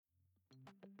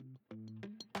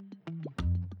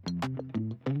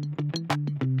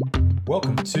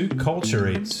Welcome to Culture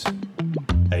Eats,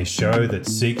 a show that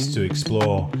seeks to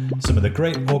explore some of the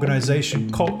great organisation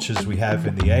cultures we have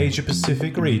in the Asia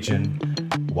Pacific region,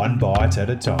 one bite at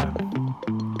a time.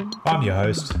 I'm your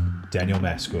host, Daniel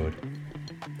Mascord.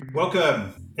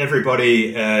 Welcome,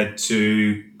 everybody,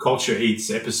 to Culture Eats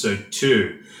episode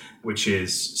 2, which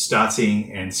is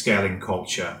starting and scaling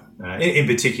culture, in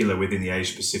particular within the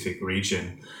Asia Pacific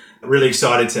region. Really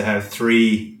excited to have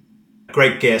 3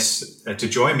 great guests to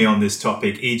join me on this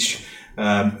topic, each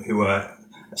who are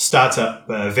startup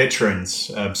veterans.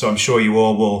 So I'm sure you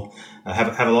all will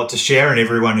have a lot to share, and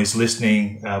everyone who's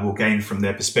listening will gain from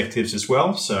their perspectives as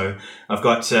well. So I've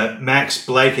got Max,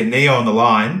 Blake, and Neo on the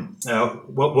line.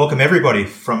 Welcome everybody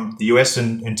from the US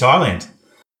and Thailand.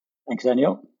 Thanks,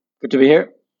 Daniel. Good to be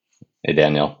here. Hey,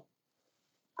 Daniel.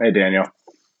 Hey, Daniel.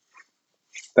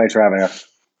 Thanks for having us.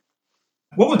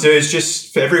 What we'll do is,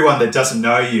 just for everyone that doesn't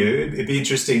know you, it'd be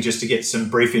interesting just to get some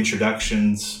brief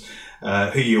introductions,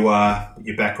 who you are,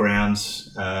 your background,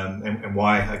 and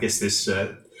why I guess this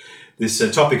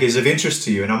topic is of interest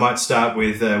to you. And I might start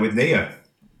with Neo.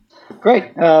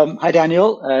 Great. Hi,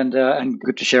 Daniel, and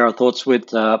good to share our thoughts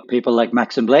with people like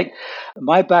Max and Blake.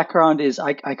 My background is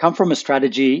I come from a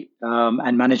strategy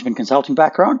and management consulting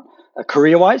background,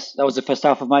 career-wise. That was the first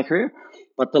half of my career.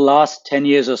 But the last 10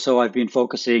 years or so, I've been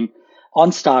focusing on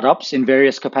startups in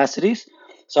various capacities.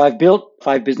 So I've built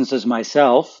 5 businesses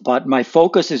myself, but my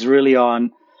focus is really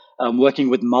on working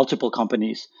with multiple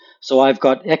companies. So I've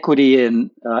got equity in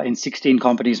 16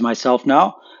 companies myself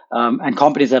now, and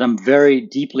companies that I'm very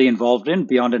deeply involved in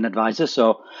beyond an advisor.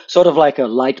 So sort of like a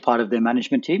light part of their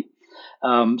management team.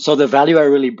 So the value I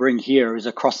really bring here is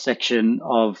a cross-section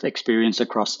of experience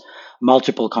across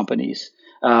multiple companies.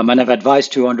 And I've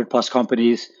advised 200 plus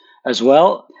companies as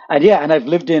well. And I've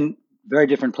lived in very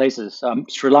different places.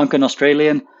 Sri Lankan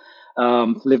Australian,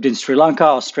 lived in Sri Lanka,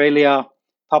 Australia,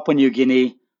 Papua New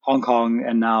Guinea, Hong Kong,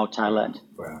 and now Thailand.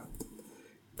 Wow.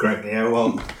 Great. Yeah,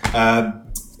 well,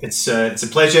 it's a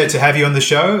pleasure to have you on the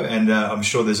show, and I'm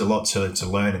sure there's a lot to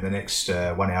learn in the next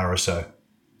 1 hour or so.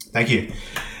 Thank you.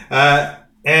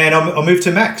 And I'll move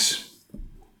to Max.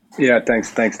 Yeah,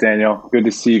 thanks, Daniel. Good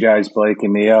to see you guys, Blake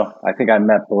and Neo. I think I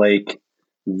met Blake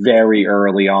very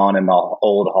early on in the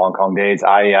old Hong Kong days.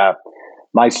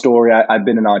 My story, I've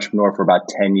been an entrepreneur for about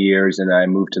 10 years, and I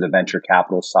moved to the venture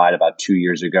capital side about 2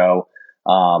 years ago.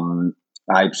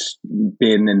 I've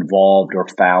been involved or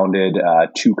founded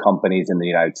 2 companies in the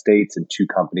United States and 2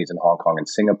 companies in Hong Kong and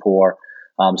Singapore.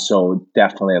 So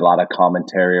definitely a lot of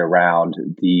commentary around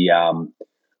the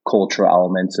cultural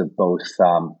elements of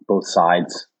both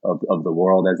sides of the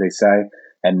world, as they say.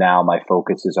 And now my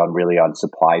focus is on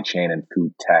supply chain and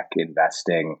food tech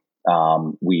investing.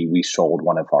 We sold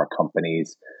one of our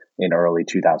companies in early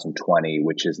 2020,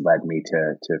 which has led me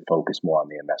to focus more on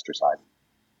the investor side.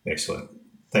 Excellent.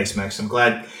 Thanks, Max. I'm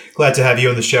glad to have you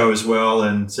on the show as well.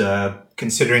 And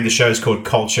considering the show's called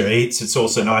Culture Eats, it's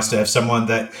also nice to have someone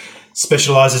that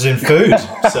specializes in food.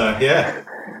 So, yeah.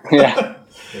 Yeah.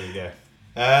 There you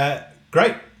go.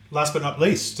 Great. Last but not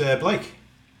least, Blake.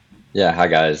 Yeah, hi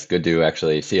guys. Good to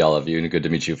actually see all of you, and good to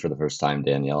meet you for the first time,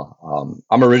 Daniel.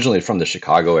 I'm originally from the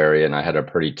Chicago area, and I had a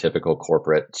pretty typical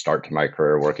corporate start to my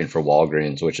career working for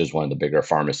Walgreens, which is one of the bigger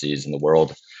pharmacies in the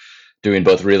world, doing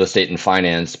both real estate and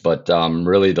finance. But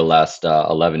really the last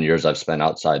 11 years I've spent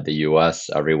outside the US,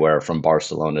 everywhere from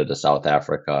Barcelona to South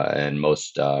Africa, and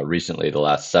most recently the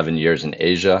last 7 years in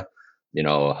Asia,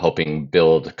 helping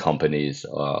build companies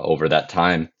over that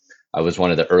time. I was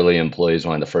one of the early employees,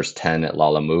 one of the first 10 at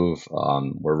Lalamove.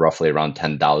 We're roughly around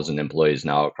 10,000 employees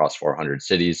now across 400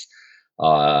 cities.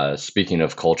 Speaking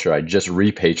of culture, I just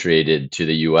repatriated to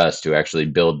the US to actually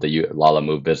build the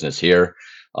Lalamove business here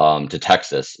to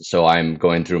Texas. So I'm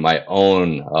going through my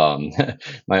own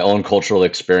my own cultural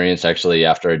experience, actually,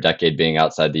 after a decade being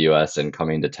outside the US and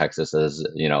coming to Texas as,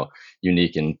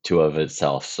 unique in two of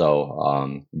itself.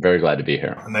 So very glad to be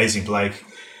here. Amazing, Blake.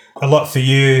 A lot for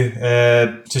you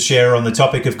to share on the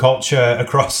topic of culture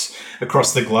across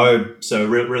the globe. So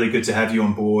really good to have you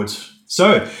on board.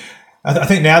 So I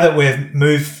think now that we've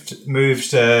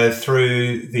moved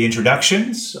through the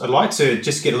introductions, I'd like to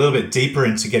just get a little bit deeper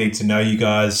into getting to know you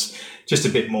guys just a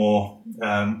bit more,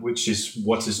 which is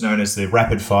what is known as the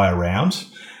rapid fire round.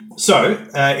 So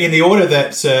in the order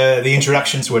that the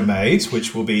introductions were made,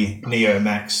 which will be Neo,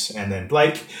 Max, and then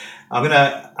Blake, I'm going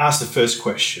to ask the first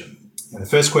question. And the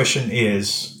first question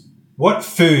is, what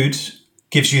food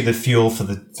gives you the fuel for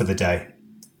the day?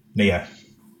 Neo.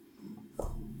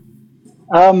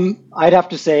 I'd have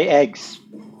to say eggs,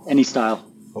 any style.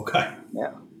 Okay.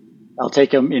 Yeah. I'll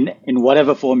take them in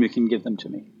whatever form you can give them to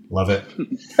me. Love it.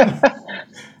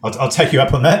 I'll take you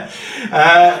up on that.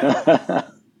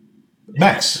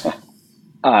 Max.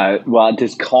 Well,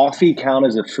 does coffee count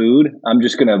as a food? I'm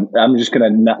just gonna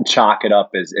chalk it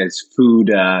up as food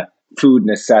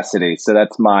necessity. So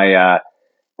that's my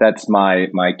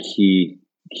key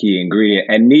ingredient.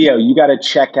 And Neo, you got to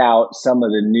check out some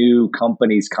of the new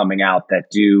companies coming out that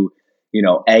do,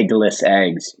 eggless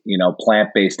eggs,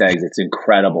 plant-based eggs. It's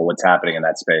incredible what's happening in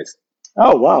that space.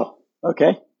 Oh, wow.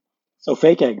 Okay. So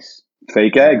fake eggs.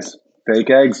 Fake eggs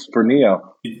for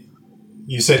Neo.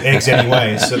 You said eggs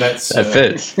anyway, so that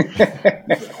fits.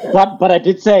 But I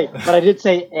did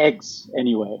say eggs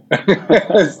anyway.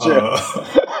 That's true.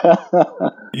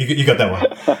 You got that one.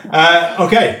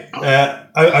 Okay.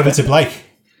 Over to Blake.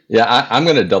 Yeah, I'm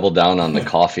going to double down on the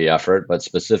coffee effort, but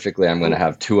specifically, I'm going to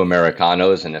have 2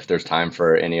 Americanos, and if there's time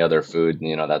for any other food,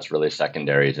 that's really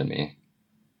secondary to me.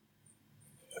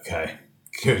 Okay,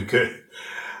 good.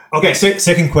 Okay, so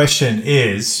second question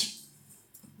is,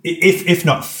 if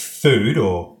not food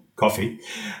or coffee,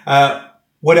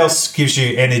 what else gives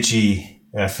you energy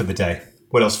for the day?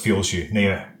 What else fuels you,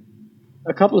 Neo?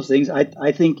 A couple of things.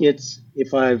 I think it's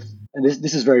and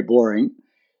this is very boring,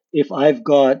 if I've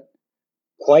got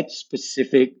quite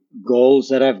specific goals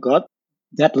that I've got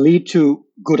that lead to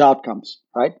good outcomes,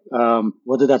 right?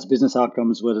 Whether that's business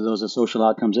outcomes, whether those are social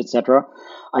outcomes, etc.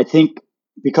 I think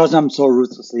because I'm so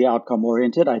ruthlessly outcome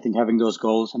oriented, I think having those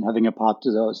goals and having a path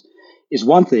to those is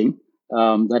one thing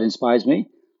that inspires me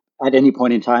at any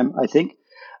point in time, I think.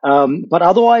 But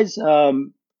otherwise,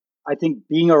 I think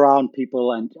being around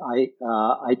people and I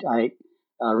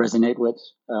resonate with,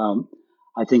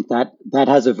 I think that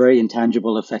has a very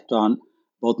intangible effect on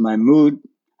both my mood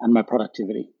and my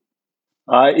productivity.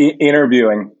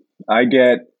 Interviewing, I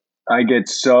get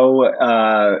so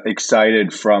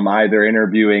excited from either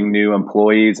interviewing new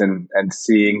employees and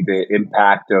seeing the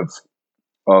impact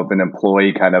of an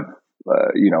employee kind of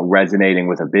resonating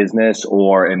with a business,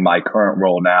 or in my current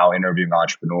role now interviewing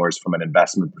entrepreneurs from an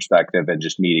investment perspective and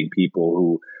just meeting people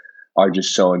who are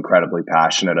just so incredibly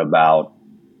passionate about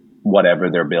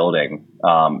whatever they're building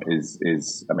is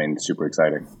super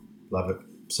exciting. Love it.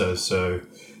 So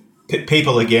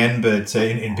people again, but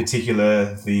in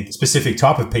particular, the specific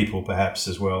type of people perhaps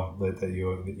as well that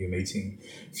you're meeting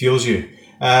fuels you.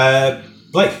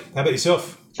 Blake, how about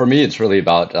yourself? For me, it's really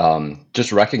about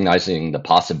just recognizing the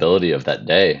possibility of that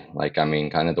day.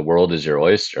 Kind of the world is your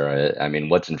oyster.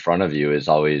 What's in front of you is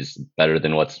always better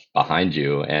than what's behind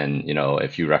you. And,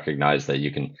 if you recognize that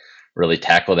you can really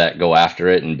tackle that, go after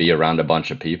it, and be around a bunch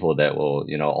of people that will,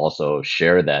 also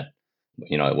share that,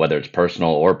 whether it's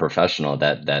personal or professional,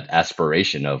 that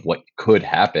aspiration of what could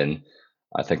happen.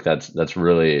 I think that's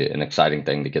really an exciting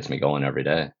thing that gets me going every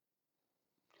day.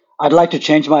 I'd like to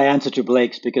change my answer to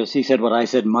Blake's because he said what I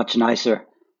said much nicer.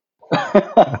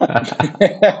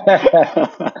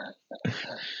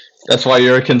 That's why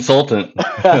you're a consultant.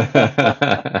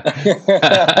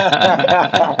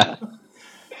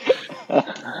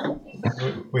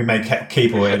 We may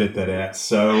keep or edit that out.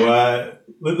 So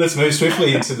let's move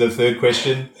swiftly into the third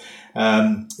question.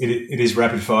 It is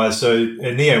rapid fire. So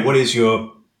Neo, what is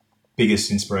your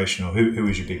biggest inspiration, or who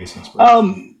is your biggest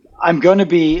inspiration? I'm going to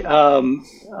be,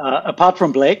 apart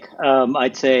from Blake,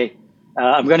 I'd say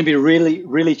I'm going to be really,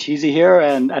 really cheesy here,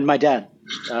 and my dad.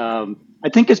 I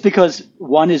think it's because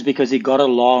he got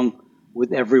along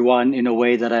with everyone in a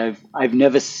way that I've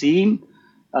never seen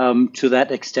to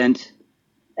that extent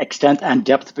and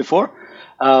depth before.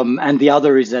 And the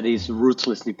other is that he's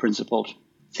ruthlessly principled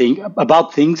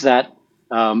about things that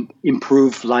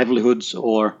improve livelihoods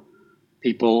or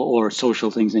people or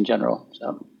social things in general.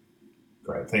 So.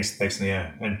 Great. Thanks,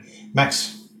 Neo. And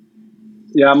Max?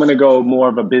 Yeah, I'm going to go more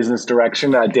of a business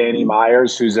direction. Danny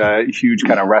Myers, who's a huge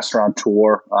kind of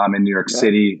restaurateur in New York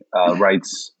City,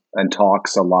 writes and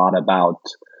talks a lot about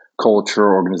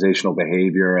culture, organizational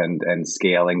behavior, and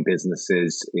scaling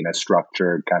businesses in a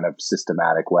structured, kind of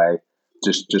systematic way.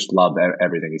 Just love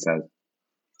everything he says.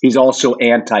 He's also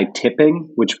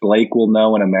anti-tipping, which Blake will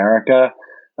know in America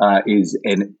is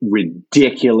a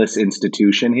ridiculous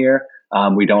institution here.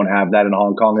 We don't have that in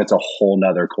Hong Kong. It's a whole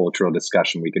nother cultural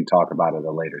discussion we can talk about at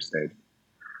a later stage.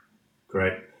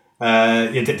 Great.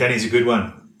 Danny's a good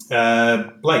one.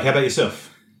 Blake, how about yourself?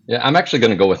 Yeah, I'm actually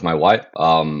going to go with my wife.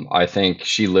 I think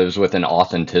she lives with an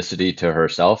authenticity to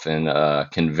herself and a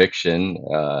conviction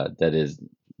that is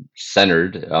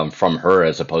centered from her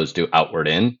as opposed to outward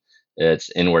in. It's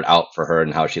inward out for her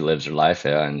and how she lives her life.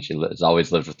 And she has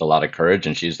always lived with a lot of courage.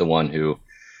 And she's the one who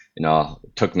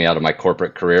took me out of my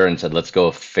corporate career and said, let's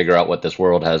go figure out what this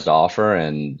world has to offer.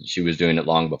 And she was doing it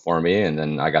long before me. And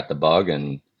then I got the bug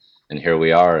and here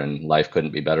we are, and life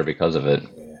couldn't be better because of it.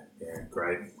 Yeah.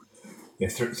 great. Yeah,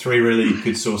 three really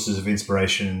good sources of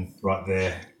inspiration right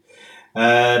there.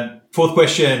 Fourth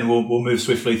question we'll move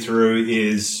swiftly through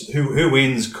is who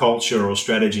wins, culture or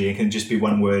strategy? It can just be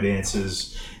one word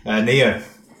answers. Neo.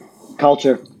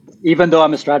 Culture. Even though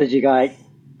I'm a strategy guy,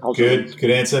 culture wins. Good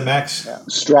answer, Max. Yeah.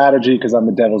 Strategy, because I'm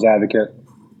the devil's advocate.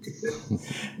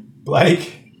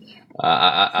 Blake.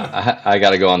 I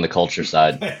got to go on the culture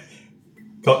side.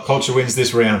 Culture wins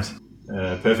this round.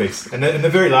 Perfect. And the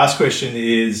very last question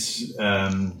is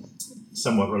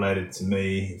somewhat related to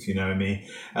me, if you know me.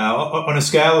 On a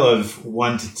scale of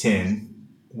 1 to 10,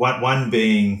 one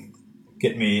being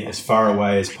get me as far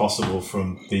away as possible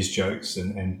from these jokes,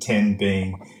 and 10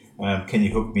 being can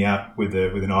you hook me up with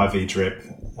an IV drip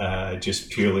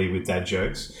just purely with dad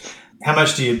jokes? How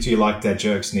much do you like dad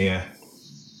jokes, Nia?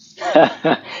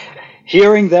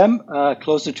 Hearing them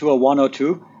closer to a 1 or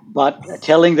 2, but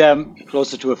telling them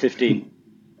closer to a 15.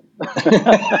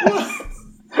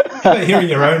 How about hearing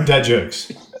your own dad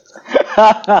jokes?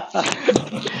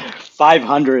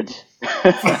 500.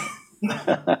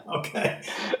 Okay.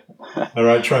 All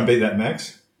right, try and beat that,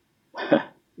 Max.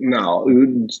 No,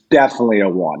 it's definitely a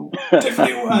 1.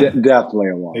 Definitely a 1. Definitely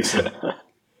a 1. Excellent.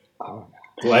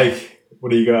 Blake, what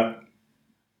do you got?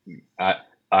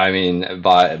 I mean,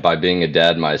 by being a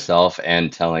dad myself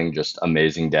and telling just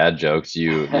amazing dad jokes,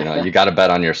 you got to bet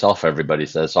on yourself. Everybody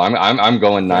says so. I'm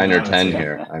going 9 or 10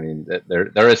 here. I mean,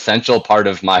 they're essential part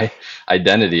of my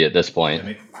identity at this point.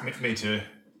 Yeah, me too.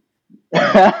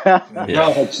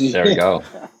 Yeah, there we go.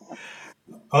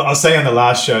 I was saying on the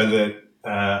last show that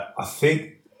I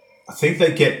think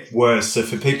they get worse. So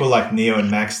for people like Neo and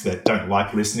Max that don't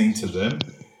like listening to them,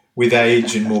 with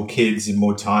age and more kids and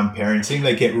more time parenting,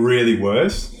 they get really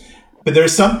worse. But there are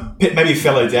some maybe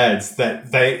fellow dads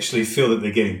that they actually feel that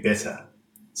they're getting better.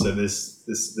 So there's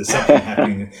something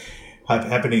happening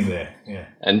there. Yeah.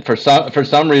 And for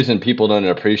some reason, people don't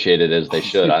appreciate it as they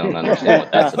should. I don't understand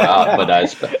what that's about. But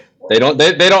they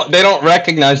don't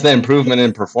recognize the improvement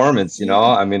in performance. You know,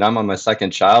 I mean, I'm on my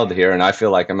second child here, and I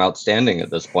feel like I'm outstanding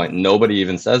at this point. Nobody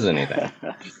even says anything.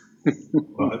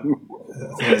 Well, I think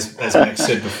as Max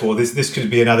said before, this could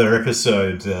be another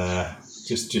episode.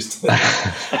 Just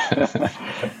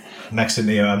Max and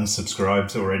Neo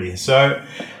unsubscribed already. So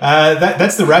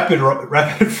that's the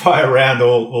rapid fire round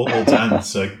all done.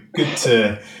 So good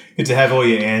to have all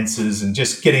your answers and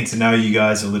just getting to know you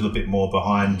guys a little bit more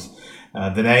behind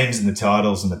the names and the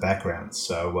titles and the backgrounds.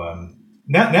 So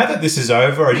now that this is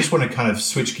over, I just want to kind of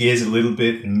switch gears a little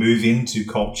bit and move into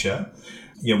culture.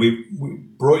 You know, we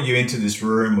brought you into this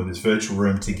room or this virtual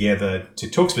room together to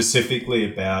talk specifically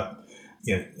about,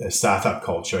 you know, a startup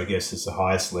culture, I guess, is the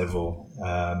highest level,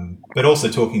 but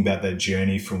also talking about that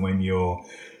journey from when you're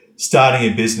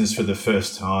starting a business for the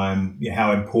first time, you know,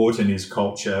 how important is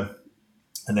culture,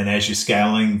 and then as you're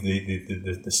scaling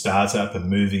the startup and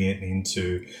moving it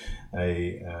into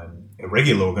a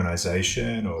regular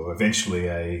organization or eventually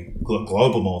a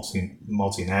global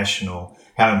multinational,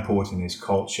 how important is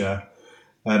culture.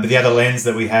 But the other lens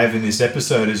that we have in this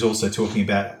episode is also talking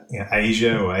about, you know,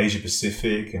 Asia or Asia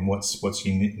Pacific and what's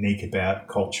unique about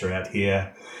culture out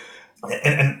here.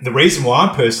 And the reason why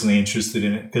I'm personally interested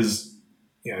in it, because,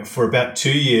 you know, for about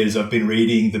 2 years I've been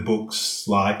reading the books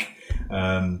like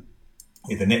the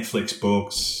Netflix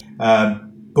books,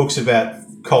 books about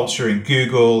culture in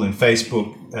Google and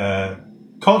Facebook.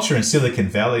 Culture in Silicon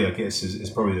Valley, I guess, is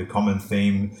probably the common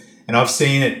theme. And I've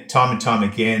seen it time and time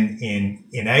again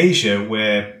in Asia,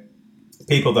 where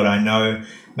people that I know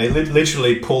may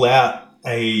literally pull out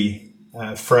a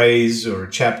phrase or a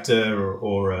chapter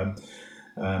or a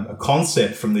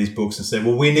concept from these books and say,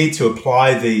 well, we need to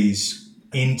apply these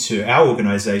into our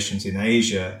organizations in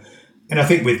Asia. And I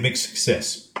think with mixed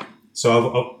success.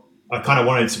 So I kind of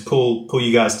wanted to pull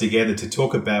you guys together to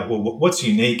talk about, well, what's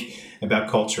unique about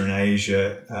culture in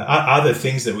Asia? Are there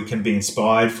things that we can be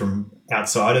inspired from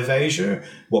outside of Asia?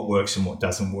 What works and what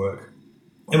doesn't work?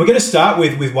 And we're going to start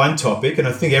with one topic, and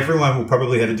I think everyone will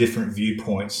probably have a different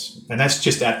viewpoints, and that's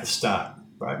just at the start,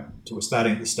 right? So we're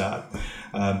starting at the start.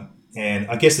 And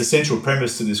I guess the central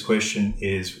premise to this question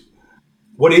is,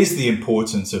 what is the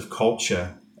importance of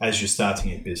culture as you're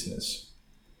starting a business?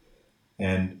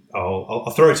 And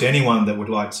I'll throw it to anyone that would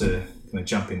like to kind of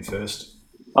jump in first.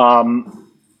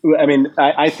 I mean,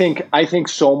 I think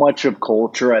so much of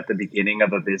culture at the beginning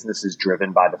of a business is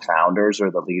driven by the founders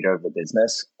or the leader of the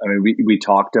business. I mean, we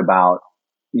talked about,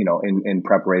 you know, in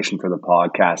preparation for the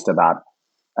podcast about,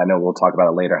 I know we'll talk about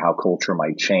it later, how culture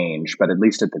might change, but at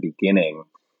least at the beginning,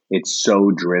 it's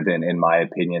so driven, in my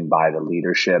opinion, by the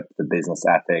leadership, the business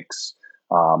ethics,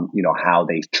 you know, how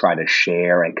they try to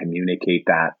share and communicate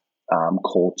that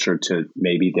culture to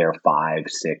maybe their 5,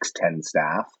 6, 10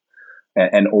 staff.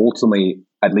 And ultimately,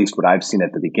 at least what I've seen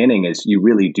at the beginning is you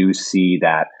really do see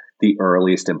that the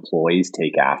earliest employees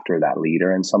take after that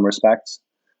leader in some respects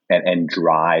and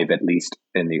drive, at least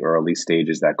in the early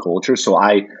stages, that culture. So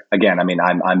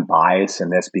I'm biased in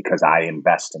this because I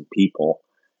invest in people.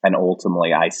 And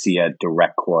ultimately, I see a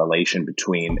direct correlation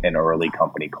between an early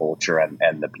company culture and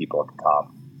the people at the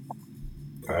top.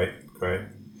 Great.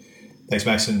 Thanks,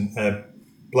 Max. And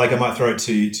Blake, I might throw it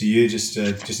to you just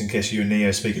in case you and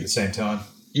Neo speak at the same time.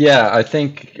 Yeah, I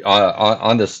think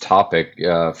on this topic,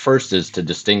 first is to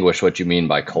distinguish what you mean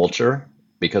by culture,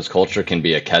 because culture can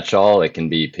be a catch-all. It can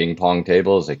be ping pong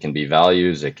tables. It can be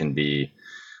values. It can be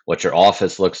what your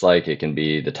office looks like. It can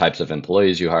be the types of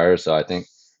employees you hire. So I think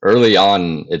early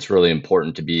on, it's really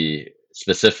important to be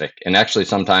specific. And actually,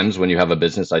 sometimes when you have a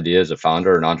business idea as a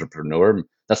founder or an entrepreneur,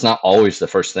 that's not always the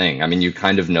first thing. I mean, you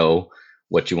kind of know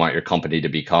what you want your company to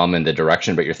become and the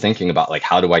direction, but you're thinking about like,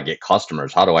 how do I get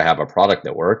customers? How do I have a product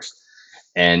that works?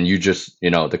 And you just,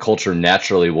 the culture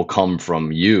naturally will come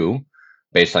from you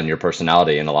based on your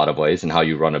personality in a lot of ways and how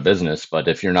you run a business. But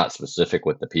if you're not specific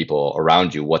with the people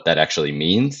around you, what that actually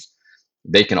means,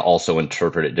 they can also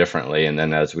interpret it differently. And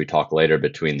then as we talk later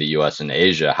between the US and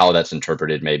Asia, how that's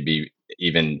interpreted may be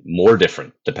even more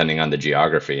different depending on the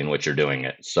geography in which you're doing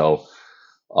it. So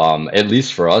at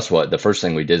least for us, what the first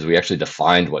thing we did is we actually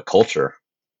defined what culture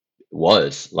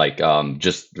was, like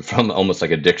just from almost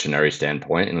like a dictionary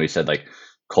standpoint. And we said like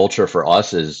culture for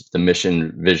us is the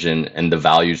mission, vision, and the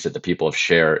values that the people have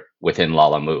shared within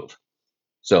Lala Move.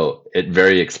 So it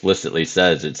very explicitly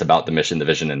says it's about the mission, the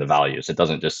vision, and the values. It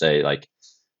doesn't just say like,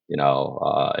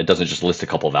 it doesn't just list a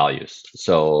couple values.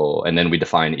 So, and then we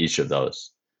define each of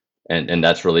those. And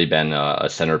that's really been a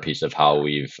centerpiece of how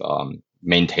we've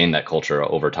maintained that culture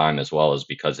over time, as well as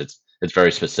because it's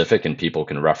very specific and people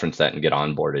can reference that and get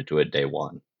onboarded to it day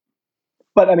one.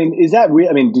 But I mean, is that real?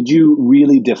 I mean, did you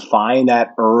really define that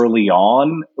early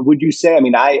on? Would you say? I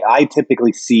mean, I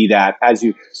typically see that, as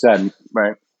you said,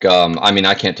 right? I mean,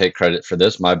 I can't take credit for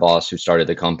this. My boss, who started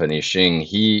the company, Xing,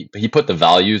 he put the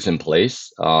values in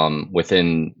place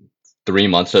within 3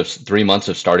 months of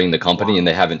starting the company, and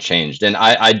they haven't changed. And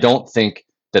I don't think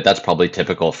that that's probably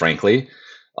typical, frankly.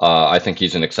 I think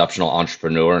he's an exceptional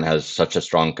entrepreneur and has such a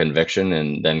strong conviction,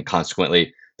 and then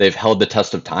consequently, they've held the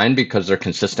test of time because they're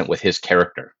consistent with his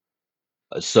character.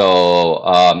 So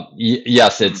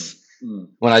yes, it's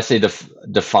when I say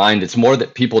defined, it's more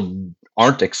that people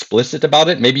aren't explicit about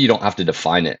it. Maybe you don't have to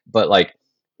define it, but like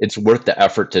it's worth the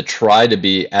effort to try to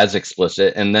be as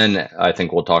explicit. And then I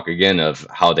think we'll talk again of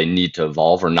how they need to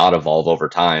evolve or not evolve over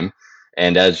time.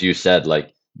 And as you said,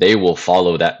 like they will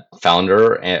follow that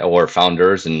founder or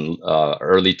founders and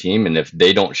early team. And if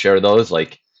they don't share those,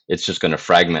 like it's just going to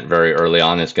fragment very early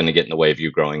on. It's going to get in the way of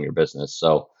you growing your business.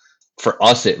 So for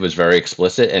us, it was very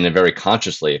explicit and very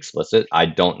consciously explicit. I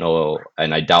don't know,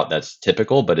 and I doubt that's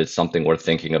typical, but it's something worth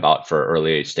thinking about for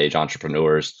early stage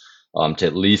entrepreneurs to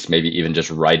at least maybe even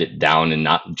just write it down and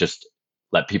not just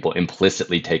let people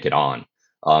implicitly take it on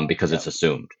because it's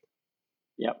assumed.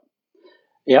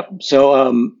 Yep.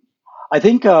 So I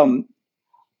think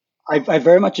I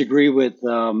very much agree with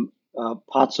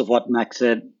parts of what Max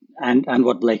said and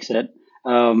what Blake said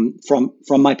from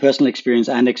my personal experience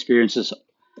and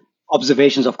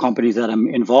observations of companies that I'm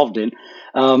involved in.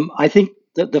 I think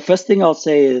the first thing I'll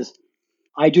say is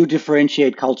I do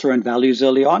differentiate culture and values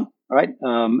early on, right?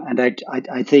 And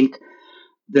I think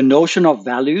the notion of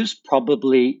values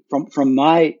probably from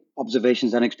my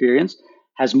observations and experience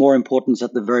has more importance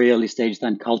at the very early stage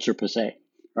than culture per se,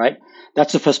 right?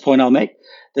 That's the first point I'll make.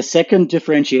 The second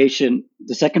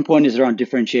point is around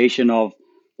differentiation of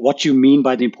what you mean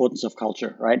by the importance of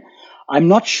culture, right? I'm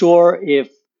not sure if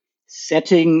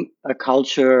setting a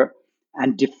culture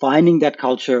and defining that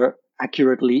culture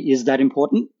accurately is that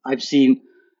important. I've seen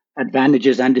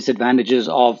advantages and disadvantages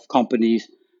of companies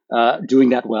doing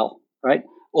that well, right?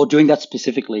 Or doing that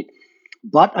specifically.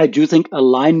 But I do think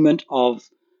alignment of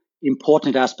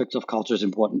important aspects of culture is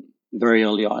important very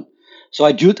early on. So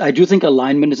I do think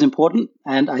alignment is important,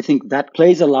 and I think that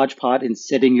plays a large part in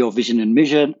setting your vision and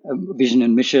mission.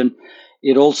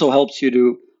 It also helps you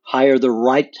to hire the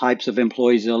right types of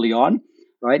employees early on,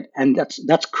 right? And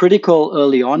that's critical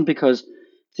early on because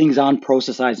things aren't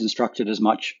processized and structured as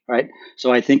much, right?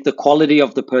 So I think the quality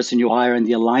of the person you hire and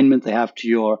the alignment they have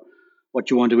to what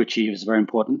you want to achieve is very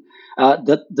important.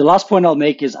 The last point I'll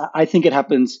make is I think it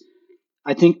happens.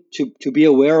 I think to be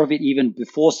aware of it even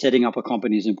before setting up a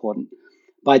company is important.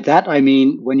 By that, I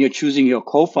mean, when you're choosing your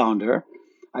co-founder,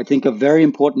 I think a very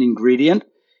important ingredient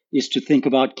is to think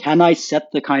about, can I set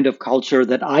the kind of culture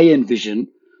that I envision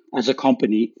as a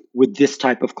company with this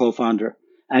type of co-founder?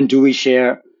 And do we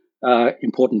share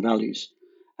important values?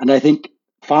 And I think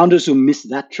founders who miss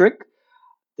that trick,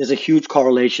 there's a huge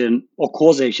correlation or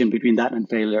causation between that and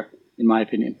failure, in my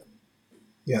opinion.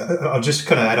 Yeah, I'll just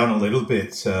kind of add on a little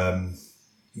bit,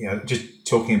 just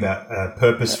talking about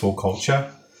purposeful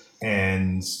culture.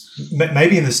 And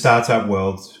maybe in the startup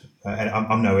world, and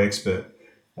I'm no expert,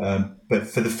 but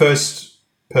for the first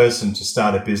person to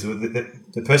start a business,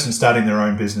 the person starting their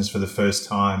own business for the first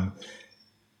time,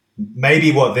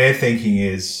 maybe what they're thinking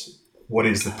is, what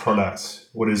is the product?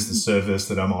 What is the service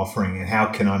that I'm offering? And how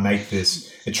can I make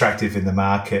this attractive in the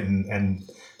market? And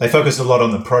they focus a lot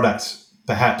on the product,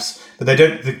 perhaps, but they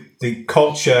don't, the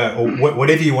culture or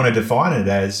whatever you want to define it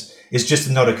as is just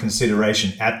not a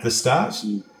consideration at the start.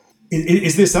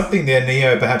 Is there something there,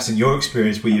 Neo, perhaps in your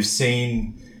experience, where you've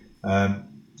seen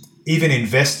even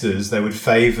investors, they would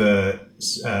favor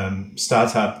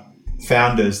startup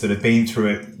founders that have been through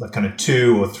it like kind of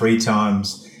 2 or 3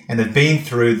 times, and they've been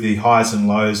through the highs and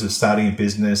lows of starting a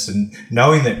business and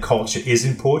knowing that culture is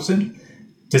important?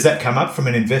 Does that come up from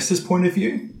an investor's point of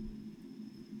view?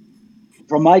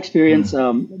 From my experience,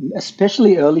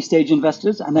 especially early stage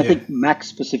investors, and I think Max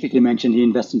specifically mentioned he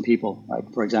invests in people, right,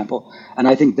 for example. And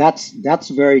I think that's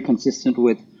very consistent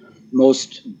with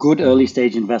most good early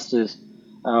stage investors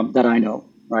that I know,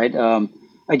 right?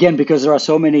 Again, because there are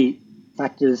so many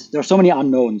factors, there are so many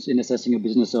unknowns in assessing a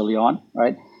business early on,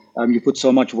 right? You put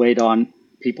so much weight on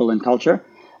people and culture.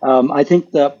 I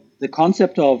think the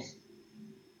concept of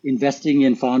investing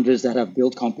in founders that have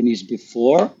built companies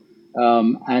before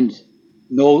and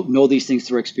know these things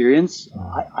through experience,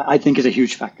 I think is a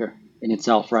huge factor in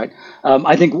itself, right?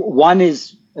 I think one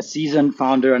is a seasoned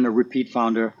founder and a repeat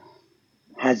founder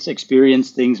has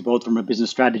experienced things both from a business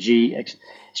strategy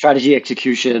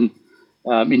execution,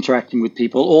 interacting with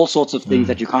people, all sorts of things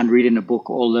that you can't read in a book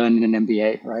or learn in an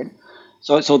MBA, right?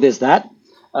 So there's that.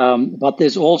 But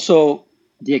there's also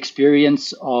the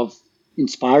experience of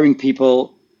inspiring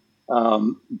people,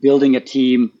 building a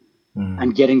team,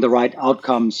 and getting the right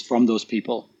outcomes from those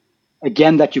people.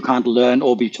 Again, that you can't learn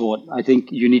or be taught. I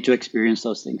think you need to experience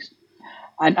those things.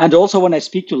 And also when I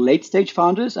speak to late stage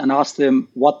founders and ask them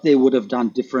what they would have done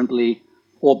differently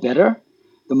or better,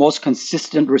 the most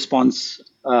consistent response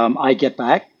I get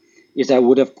back is I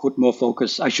should have put more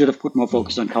focus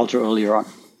on culture earlier on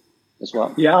as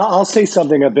well. Yeah, I'll say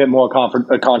something a bit more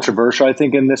controversial, I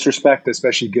think, in this respect,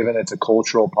 especially given it's a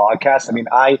cultural podcast.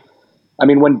 I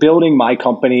mean, when building my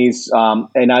companies,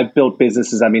 and I've built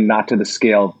businesses, not to the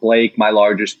scale of Blake. My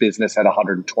largest business had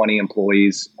 120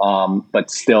 employees, but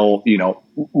still,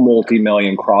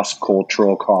 multi-million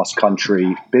cross-cultural,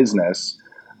 cross-country business.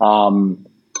 And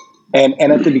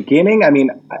at the beginning,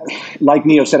 like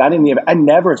Neo said, I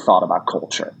never thought about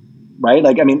culture, right?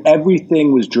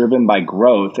 Everything was driven by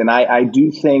growth. And I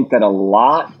do think that a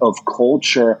lot of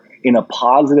culture in a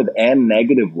positive and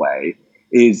negative way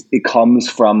it comes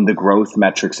from the growth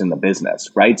metrics in the business,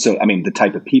 right? So, the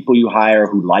type of people you hire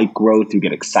who like growth, who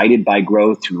get excited by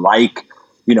growth, who like,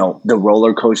 the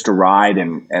roller coaster ride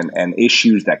and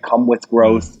issues that come with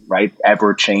growth, right?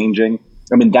 Ever changing.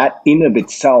 That in of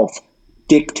itself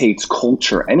dictates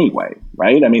culture anyway,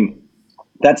 right?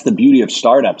 That's the beauty of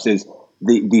startups is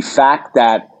the fact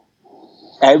that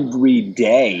every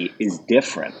day is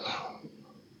different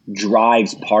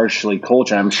drives partially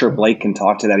culture. I'm sure Blake can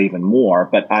talk to that even more,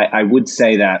 but I would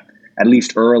say that at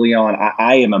least early on,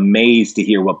 I am amazed to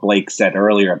hear what Blake said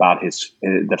earlier about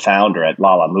the founder at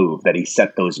Lalamove, that he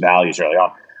set those values early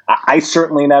on. I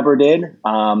certainly never did.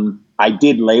 I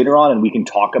did later on, and we can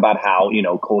talk about how,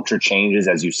 culture changes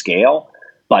as you scale,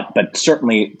 but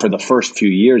certainly for the first few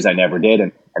years, I never did.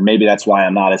 And maybe that's why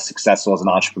I'm not as successful as an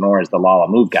entrepreneur as the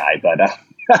Lalamove guy, but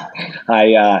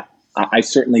I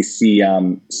certainly see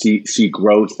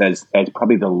growth as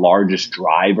probably the largest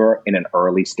driver in an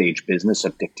early stage business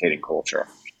of dictating culture.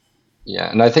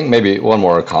 Yeah, and I think maybe one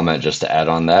more comment just to add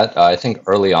on that. I think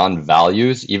early on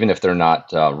values, even if they're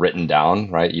not written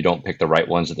down, right? You don't pick the right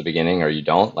ones at the beginning, or you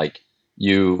don't.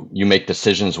 You make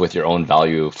decisions with your own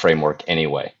value framework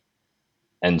anyway.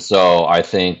 And so I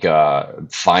think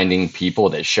finding people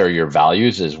that share your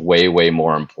values is way, way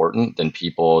more important than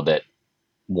people that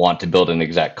want to build an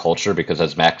exact culture, because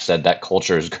as Max said, that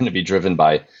culture is going to be driven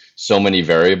by so many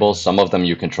variables. Some of them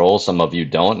you control, some of you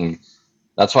don't. And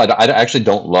that's why I actually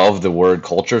don't love the word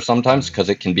culture sometimes, because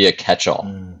it can be a catch-all.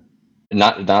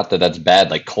 Not that that's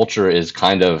bad. Culture is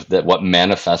kind of what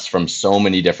manifests from so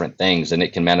many different things, and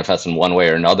it can manifest in one way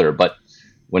or another. But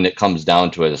when it comes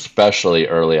down to it, especially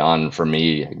early on for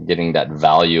me, getting that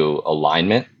value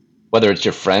alignment whether it's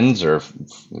your friends or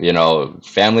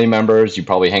family members you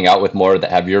probably hang out with more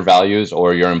that have your values,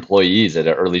 or your employees at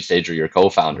an early stage, or your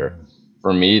co-founder.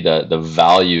 For me, the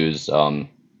values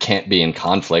can't be in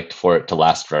conflict for it to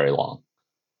last very long.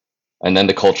 And then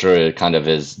the culture kind of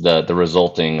is the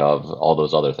resulting of all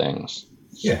those other things.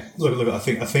 Yeah, look. I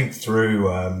think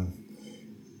through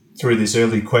this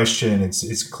early question,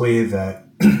 it's clear that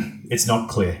it's not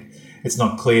clear. It's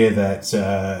not clear that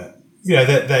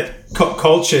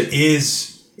culture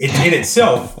is in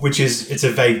itself, which it's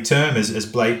a vague term, as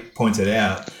Blake pointed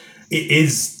out. It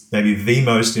is maybe the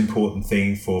most important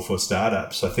thing for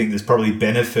startups. I think there's probably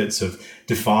benefits of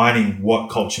defining what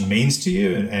culture means to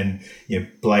you, and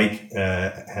Blake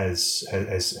has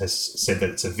said that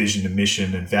it's a vision, a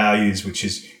mission, and values, which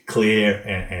is clear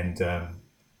and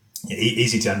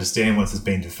easy to understand once it's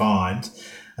been defined.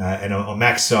 And on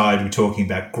Mac's side, we're talking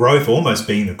about growth almost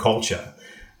being a culture,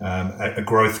 a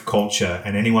growth culture,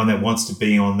 and anyone that wants to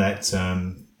be on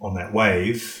that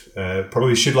wave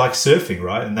probably should like surfing,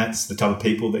 right? And that's the type of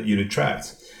people that you'd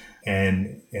attract.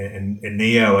 And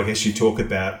Neo, I guess you talk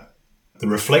about the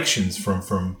reflections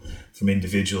from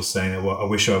individuals saying that, well, I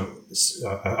wish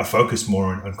I focused more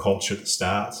on culture at the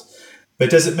start. But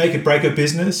does it make or break a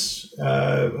business?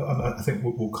 I think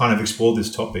we'll kind of explore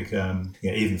this topic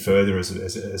even further as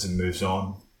it moves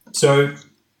on. So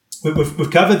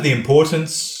we've covered the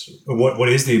importance. What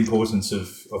is the importance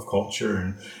of culture,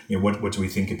 and what do we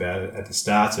think about it at the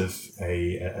start of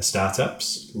a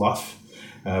startup's life?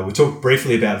 We talked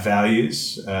briefly about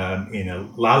values in a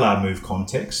Lalamove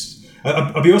context.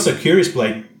 I'd be also curious,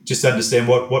 Blake, just to understand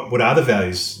what are the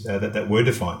values that were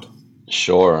defined.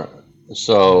 Sure.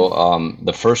 So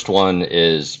the first one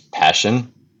is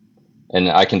passion, and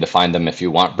I can define them if you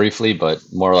want briefly, but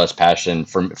more or less passion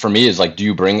for me is like, do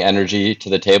you bring energy to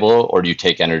the table, or do you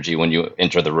take energy when you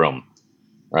enter the room,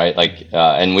 right? Like,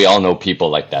 and we all know people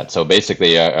like that. So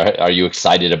basically, are you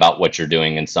excited about what you're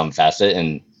doing in some facet?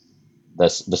 And the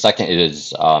second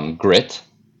is grit.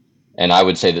 And I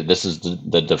would say that this is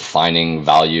the defining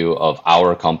value of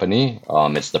our company.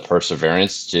 It's the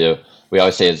perseverance we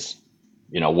always say it's,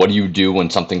 what do you do when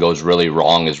something goes really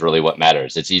wrong is really what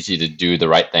matters. It's easy to do the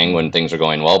right thing when things are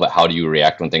going well, but how do you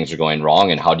react when things are going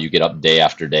wrong? And how do you get up day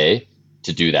after day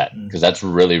to do that? Because that's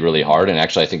really, really hard. And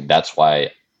actually, I think that's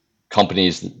why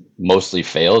companies mostly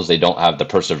fail, is they don't have the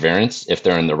perseverance if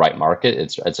they're in the right market.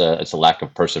 It's a lack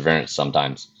of perseverance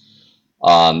sometimes.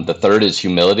 The third is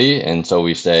humility. And so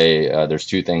we say there's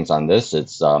two things on this.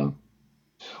 It's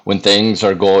when things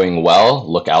are going well,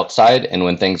 look outside. And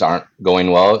when things aren't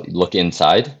going well, look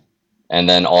inside. And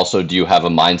then also, do you have a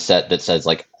mindset that says,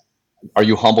 like, are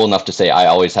you humble enough to say, I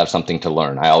always have something to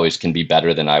learn. I always can be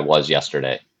better than I was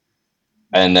yesterday.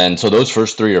 And then, so those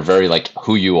first three are very like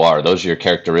who you are. Those are your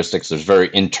characteristics. There's very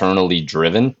internally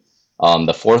driven.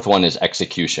 The fourth one is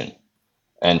execution.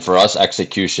 And for us,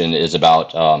 execution is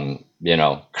about,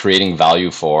 creating value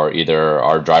for either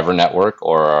our driver network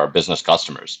or our business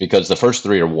customers, because the first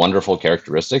three are wonderful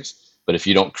characteristics. But if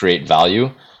you don't create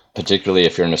value, particularly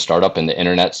if you're in a startup in the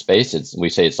internet space, we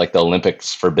say it's like the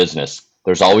Olympics for business.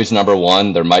 There's always number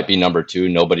one. There might be number two.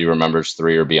 Nobody remembers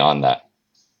three or beyond that.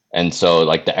 And so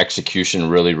like the execution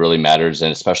really, really matters.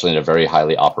 And especially in a very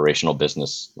highly operational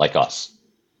business like us.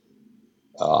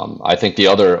 I think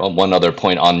one other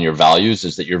point on your values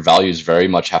is that your values very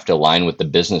much have to align with the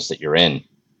business that you're in.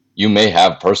 You may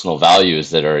have personal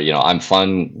values that are, I'm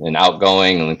fun and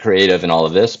outgoing and creative and all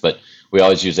of this, but we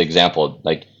always use the example,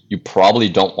 like you probably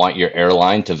don't want your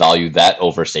airline to value that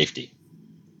over safety.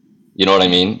 You know what I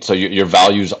mean? So your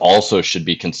values also should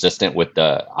be consistent with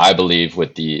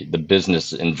the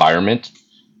business environment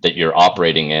that you're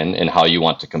operating in and how you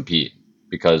want to compete,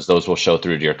 because those will show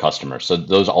through to your customers. So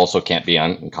those also can't be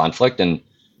in conflict. And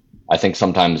I think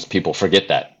sometimes people forget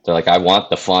that. They're like, I want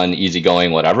the fun,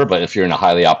 easygoing, whatever. But if you're in a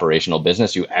highly operational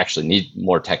business, you actually need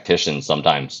more tacticians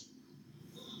sometimes.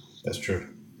 That's true.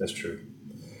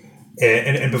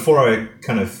 And before I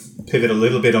kind of pivot a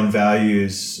little bit on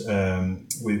values,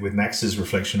 with Max's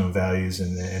reflection on values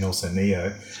and also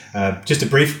Neo, just a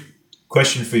brief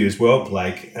question for you as well,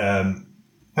 Blake. How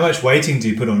much weighting do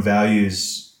you put on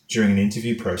values during an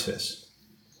interview process?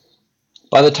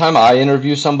 By the time I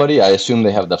interview somebody, I assume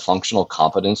they have the functional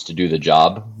competence to do the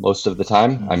job most of the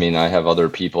time. Mm-hmm. I mean, I have other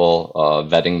people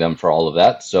vetting them for all of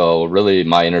that. So really,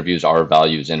 my interviews are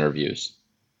values interviews.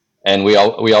 And we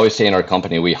always say in our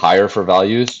company, we hire for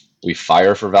values, we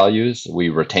fire for values, we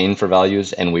retain for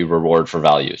values, and we reward for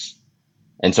values.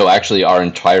 And so actually, our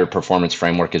entire performance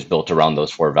framework is built around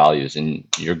those four values, and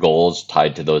your goals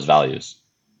tied to those values.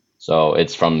 So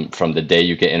it's from the day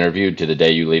you get interviewed to the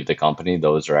day you leave the company.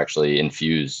 Those are actually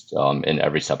infused in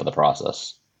every step of the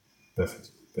process.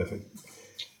 Perfect.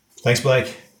 Thanks,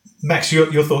 Blake. Max,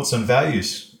 your thoughts on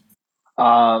values?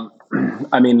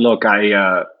 I mean, look,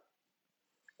 I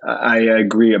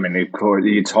agree. I mean,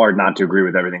 it's hard not to agree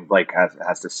with everything Blake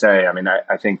has to say. I mean,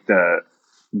 I think the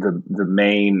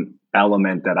main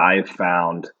element that I've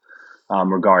found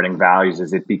regarding values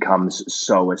is it becomes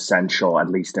so essential, at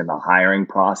least in the hiring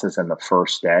process and the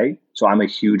first day. So I'm a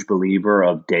huge believer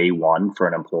of day one for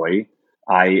an employee.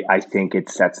 I think it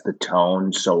sets the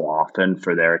tone so often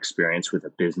for their experience with a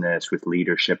business, with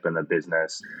leadership in the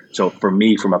business. So for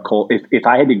me, if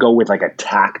I had to go with like a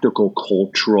tactical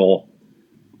cultural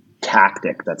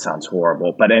tactic, that sounds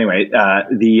horrible, but anyway,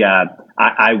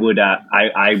 I would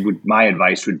my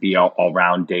advice would be all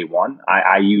around day one.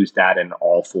 I use that in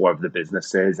all four of the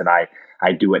businesses, and I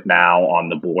do it now on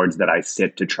the boards that I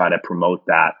sit to try to promote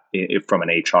that from an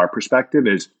HR perspective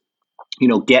is,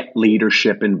 get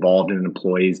leadership involved in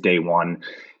employees day one,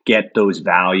 get those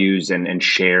values and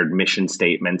shared mission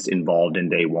statements involved in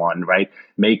day one, right?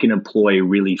 Make an employee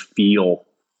really feel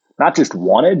not just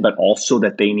wanted, but also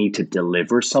that they need to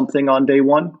deliver something on day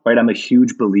one, right? I'm a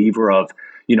huge believer of,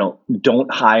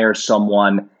 don't hire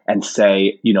someone and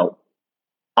say,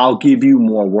 I'll give you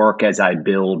more work as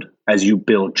you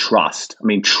build trust. I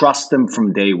mean, trust them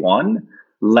from day one,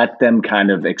 let them kind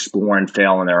of explore and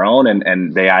fail on their own,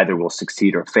 and they either will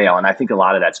succeed or fail. And I think a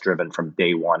lot of that's driven from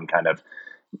day one kind of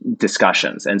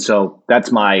discussions. And so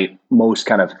that's my most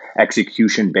kind of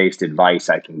execution-based advice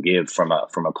I can give from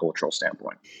a cultural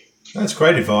standpoint. That's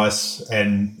great advice.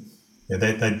 And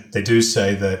they do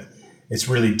say that it's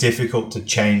really difficult to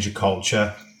change a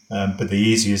culture, but the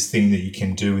easiest thing that you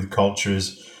can do with culture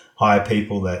is hire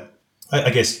people that,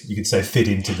 I guess you could say, fit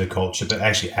into the culture, but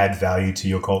actually add value to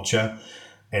your culture.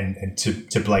 And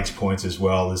to Blake's point as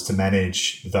well, is to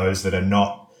manage those that are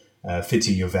not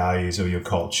fitting your values or your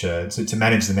culture, to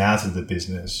manage them out of the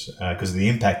business because of the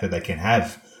impact that they can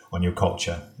have on your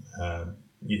culture.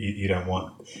 You don't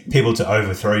want people to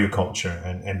overthrow your culture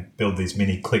and build these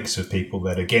mini cliques of people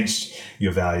that are against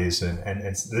your values. And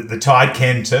the tide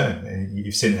can turn. And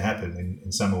you've seen it happen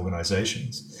in some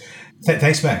organizations.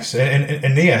 Thanks, Max.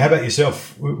 And Nia, how about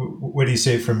yourself? Where do you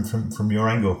see it from your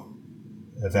angle,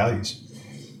 values?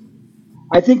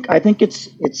 I think it's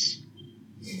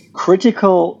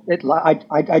critical.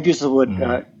 I'd use the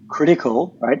word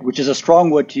critical, right, which is a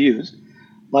strong word to use,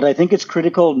 but I think it's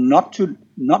critical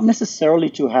not necessarily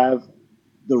to have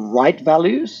the right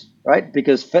values, right?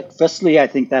 Because firstly, I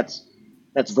think that's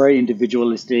very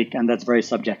individualistic and that's very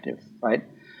subjective, right?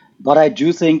 But I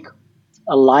do think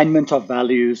alignment of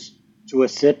values to a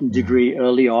certain degree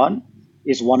early on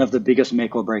is one of the biggest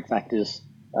make or break factors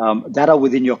that are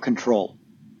within your control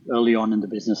early on in the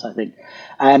business, I think.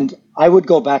 And I would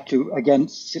go back to, again,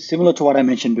 similar to what I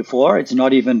mentioned before, it's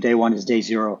not even day one, it's day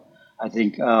zero. I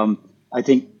think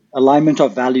alignment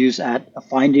of values at a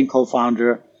finding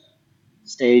co-founder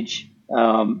stage,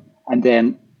 and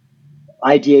then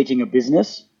ideating a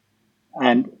business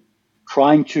and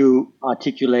trying to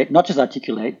not just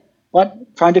articulate,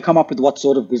 but trying to come up with what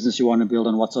sort of business you want to build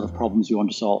and what sort of problems you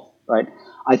want to solve, right?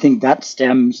 I think that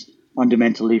stems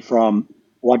fundamentally from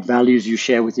what values you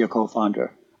share with your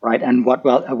co-founder, right? And what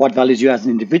values you as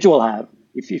an individual have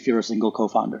if you're a single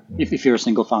co-founder, if you're a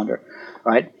single founder,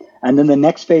 right? And then the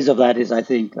next phase of that is, I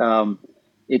think,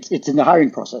 it's in the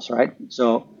hiring process, right?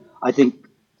 So I think,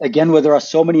 again, where there are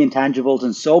so many intangibles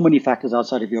and so many factors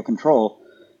outside of your control,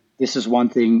 this is one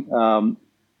thing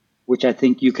which I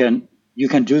think you can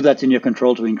do that's in your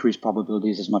control to increase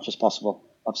probabilities as much as possible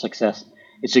of success.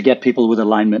 It's to get people with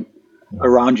alignment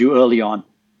around you early on,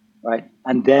 right?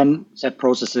 And then set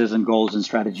processes and goals and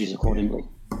strategies accordingly.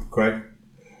 Great.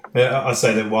 I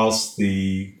say that whilst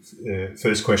the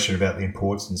first question about the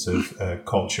importance of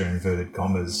culture, inverted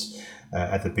commas,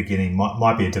 at the beginning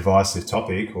might be a divisive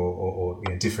topic or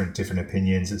different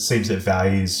opinions, it seems that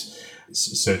values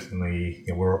certainly,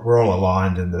 we're all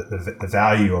aligned in the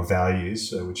value of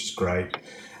values, which is great.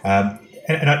 And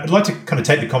I'd like to kind of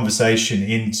take the conversation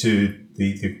into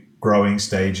the growing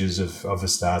stages of a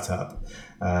startup.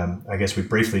 I guess we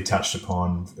briefly touched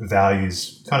upon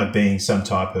values kind of being some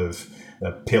type of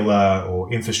a pillar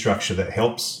or infrastructure that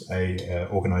helps a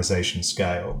organization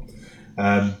scale.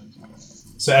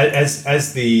 So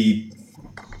as the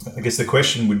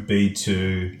question would be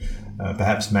to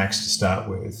perhaps Max to start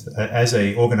with, as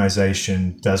a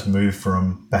organization does move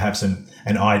from perhaps an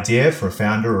idea for a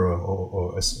founder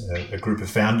or a group of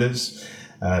founders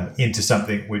into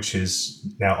something which is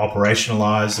now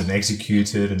operationalized and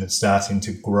executed and it's starting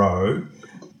to grow,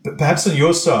 But perhaps on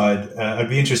your side, I'd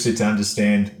be interested to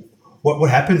understand what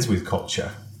happens with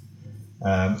culture.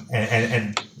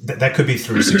 And that could be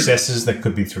through successes, that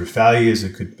could be through failures,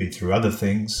 it could be through other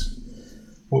things.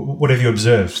 What have you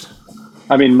observed?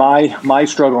 I mean, my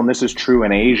struggle, and this is true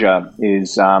in Asia,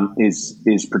 is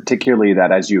particularly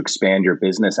that as you expand your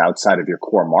business outside of your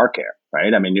core market,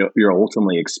 right? I mean, you're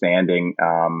ultimately expanding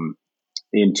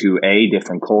into A,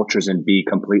 different cultures, and B,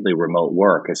 completely remote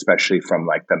work, especially from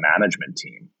like the management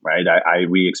team, right?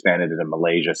 We expanded into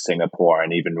Malaysia, Singapore,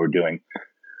 and even we're doing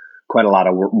quite a lot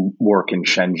of work in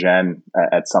Shenzhen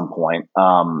at some point.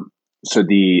 So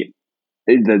the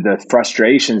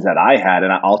frustrations that I had,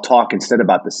 and I'll talk instead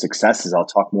about the successes, I'll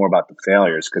talk more about the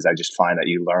failures, because I just find that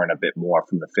you learn a bit more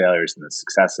from the failures than the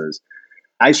successes.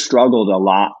 I struggled a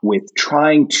lot with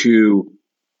trying to,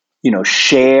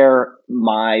 share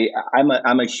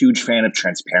I'm a huge fan of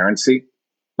transparency,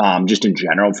 just in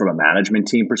general from a management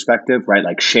team perspective, right?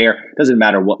 Like share, doesn't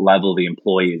matter what level the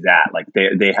employee is at, like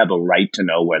they have a right to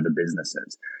know where the business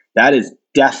is. That is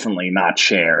definitely not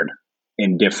shared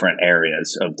in different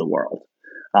areas of the world.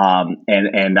 And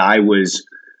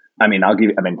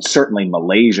certainly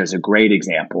Malaysia is a great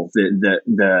example.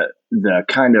 The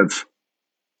kind of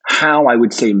how I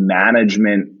would say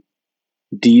management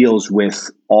deals with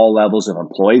all levels of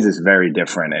employees is very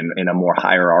different in a more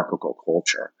hierarchical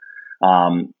culture.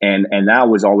 And that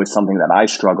was always something that I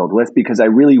struggled with, because I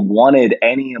really wanted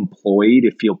any employee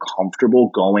to feel comfortable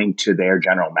going to their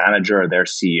general manager or their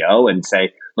CEO and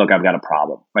say, look, I've got a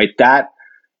problem, right?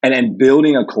 And then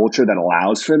building a culture that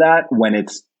allows for that when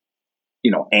it's,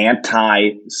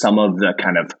 anti some of the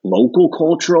kind of local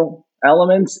cultural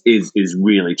elements is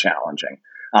really challenging.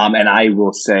 And I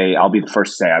will say, I'll be the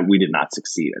first to say we did not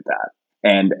succeed at that.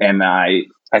 And I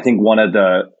think one of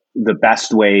the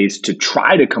best ways to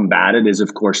try to combat it is,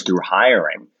 of course, through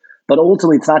hiring. But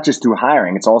ultimately, it's not just through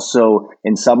hiring. It's also,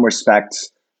 in some respects,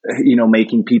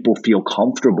 making people feel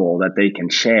comfortable that they can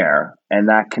share. And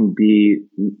that can be,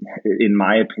 in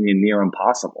my opinion, near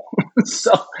impossible.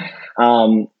 So,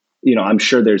 I'm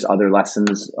sure there's other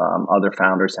lessons other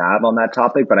founders have on that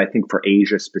topic. But I think for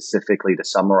Asia specifically, to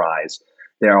summarize,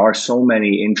 there are so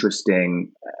many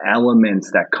interesting elements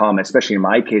that come, especially in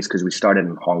my case, because we started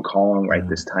in Hong Kong, right?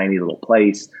 This tiny little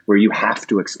place where you have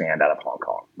to expand out of Hong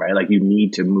Kong, right? Like you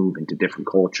need to move into different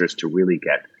cultures to really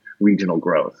get regional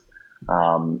growth.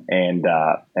 And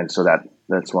so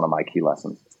that's one of my key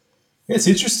lessons. Yeah, it's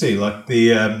interesting. Like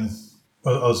I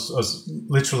was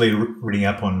literally reading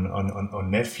up on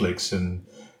Netflix, and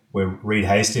where Reed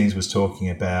Hastings was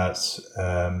talking about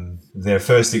their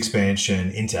first expansion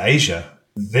into Asia.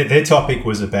 Their topic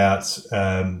was about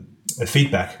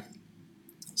feedback.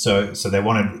 So they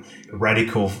wanted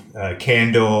radical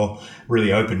candor,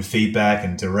 really open feedback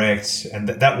and direct, and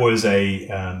that was I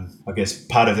guess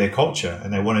part of their culture,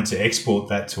 and they wanted to export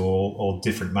that to all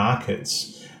different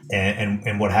markets.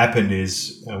 And what happened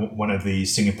is one of the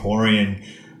Singaporean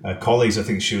colleagues, I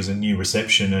think she was a new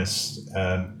receptionist,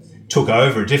 took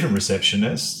over a different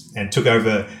receptionist and took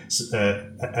over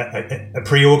a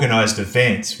pre-organized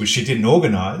event, which she didn't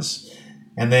organize.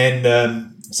 And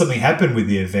then something happened with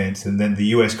the event, and then the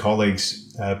US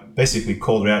colleagues basically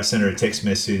called her out, sent her a text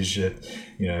message at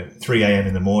 3 a.m.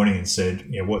 in the morning and said,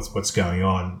 what's going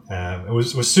on? It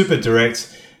was super direct,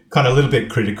 kind of a little bit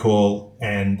critical,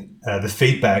 and the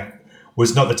feedback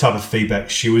was not the type of feedback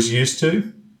she was used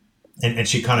to. And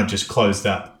she kind of just closed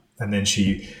up. And then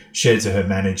she shared to her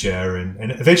manager.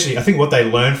 And eventually, I think what they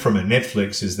learned from at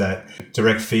Netflix is that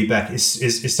direct feedback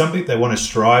is something they want to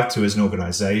strive to as an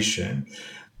organization.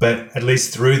 But at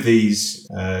least through these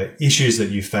issues that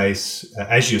you face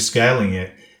as you're scaling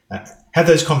it, have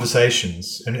those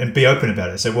conversations and be open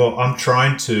about it. Say, well, I'm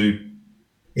trying to,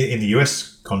 in the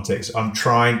US context, I'm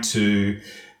trying to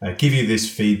give you this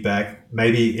feedback.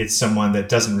 Maybe it's someone that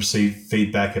doesn't receive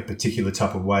feedback a particular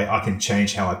type of way. I can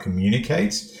change how I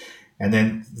communicate. And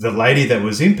then the lady that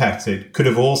was impacted could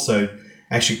have also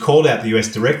actually called out the US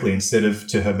directly instead of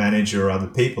to her manager or other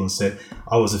people and said,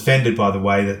 I was offended by the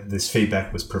way that this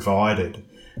feedback was provided.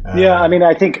 Yeah, I mean,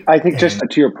 I think just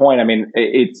to your point, I mean,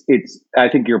 I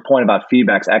think your point about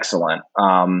feedback's excellent.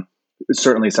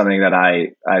 Certainly something that I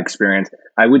experienced.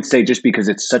 I would say just because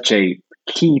it's such a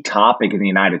key topic in the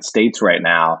United States right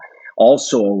now,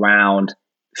 also around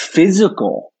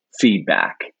physical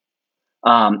feedback.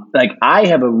 Like I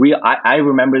have I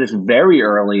remember this very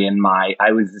early in I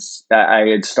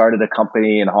had started a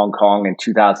company in Hong Kong in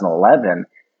 2011,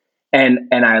 and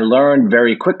I learned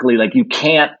very quickly, like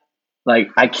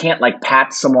I can't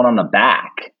pat someone on the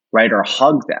back, right, or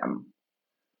hug them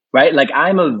right? Like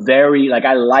I'm a very like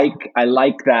I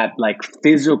like that like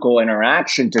physical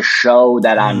interaction to show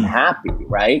that I'm happy,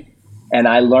 right? And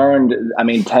I learned, I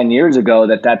mean, 10 years ago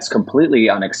that that's completely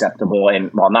unacceptable. And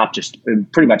well, not just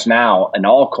pretty much now in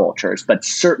all cultures, but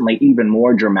certainly even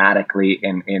more dramatically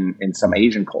in some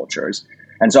Asian cultures.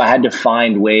 And so I had to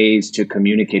find ways to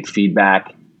communicate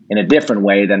feedback in a different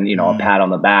way than, a pat on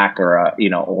the back or,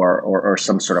 or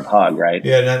some sort of hug, right?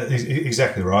 Yeah, no,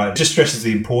 exactly right. It just stresses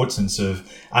the importance of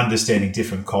understanding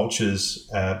different cultures.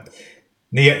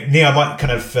 Nia, I might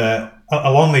kind of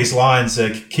along these lines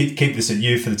keep this at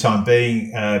you for the time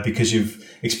being because you've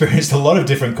experienced a lot of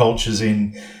different cultures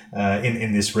in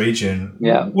this region.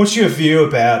 Yeah. What's your view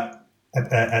about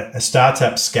a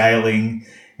startup scaling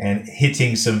and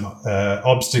hitting some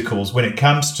obstacles when it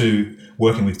comes to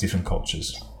working with different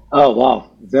cultures? Oh wow,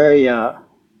 very.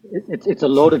 It's a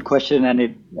loaded question, and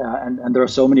and there are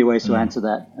so many ways to answer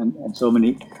that, and so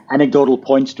many anecdotal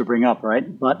points to bring up,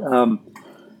 right? But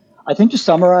I think to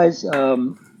summarize,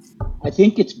 I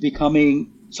think it's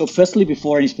becoming so. Firstly,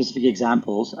 before any specific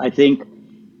examples, I think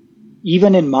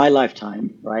even in my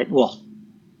lifetime, right? Well,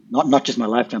 not just my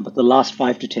lifetime, but the last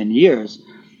 5 to 10 years,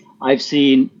 I've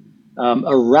seen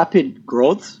a rapid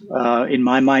growth in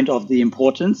my mind of the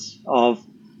importance of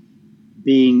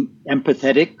being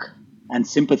empathetic and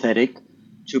sympathetic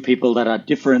to people that are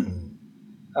different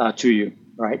to you,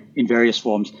 right, in various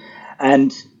forms.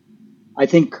 And I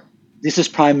think this is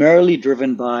primarily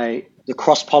driven by the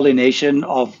cross-pollination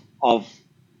of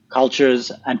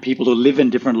cultures and people who live in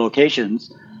different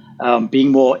locations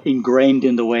being more ingrained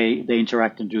in the way they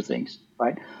interact and do things,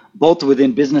 right? Both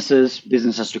within businesses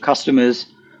to customers,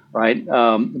 right?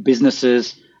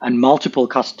 Businesses and multiple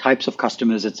types of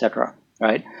customers, etc.,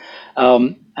 right?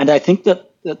 And I think that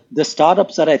the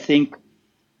startups that I think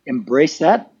embrace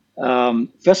that,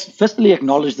 firstly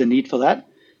acknowledge the need for that.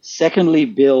 Secondly,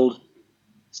 build,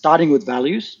 starting with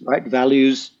values, right?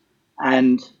 Values,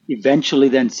 and eventually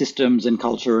then systems and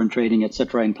culture and training,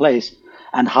 etc., in place,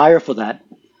 and hire for that.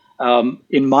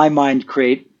 In my mind,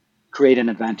 create an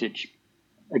advantage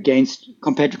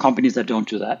compared to companies that don't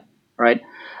do that, right?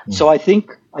 So I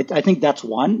think that's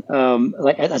one,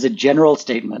 like as a general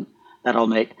statement that I'll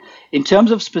make. In terms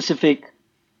of specific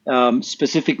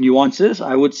nuances,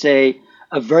 I would say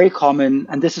a very common,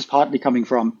 and this is partly coming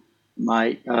from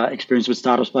my experience with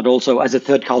startups, but also as a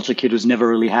third culture kid who's never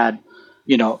really had,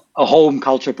 a home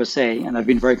culture per se, and I've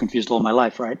been very confused all my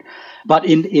life, right? But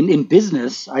in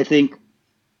business, I think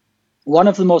one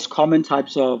of the most common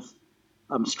types of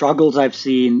struggles I've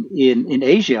seen in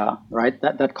Asia, right,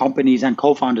 that companies and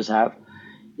co-founders have,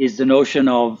 is the notion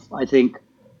of, I think,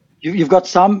 you've got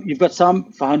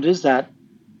some founders that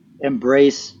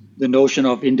embrace the notion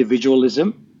of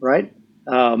individualism, right,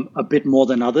 a bit more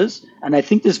than others, and I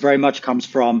think this very much comes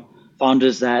from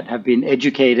founders that have been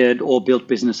educated or built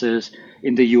businesses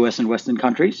in the US and Western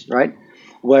countries, right?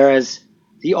 Whereas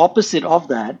the opposite of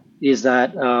that is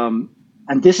that,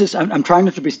 and this is, I'm trying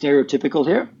not to be stereotypical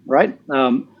here, right?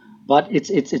 But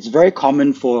it's very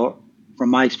common from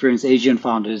my experience, Asian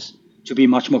founders to be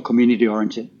much more community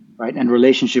oriented, right, and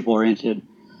relationship oriented,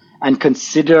 and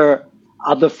consider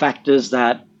other factors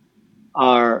that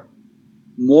are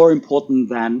more important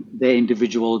than their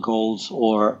individual goals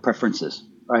or preferences,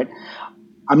 right?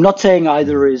 I'm not saying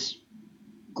either is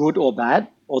good or bad,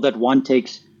 or that one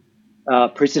takes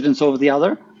precedence over the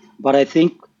other, but I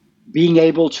think being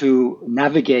able to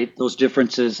navigate those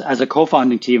differences as a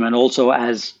co-founding team and also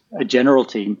as a general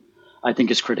team, I think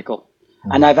is critical.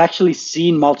 And I've actually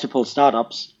seen multiple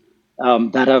startups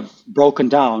that have broken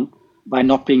down by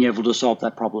not being able to solve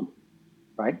that problem,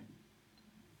 right?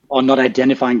 Or not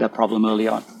identifying that problem early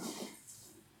on.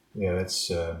 Yeah,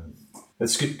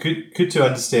 that's good to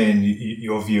understand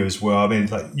your view as well. I mean,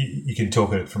 like you can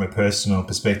talk it from a personal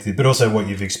perspective, but also what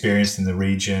you've experienced in the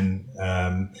region,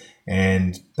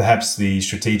 and perhaps the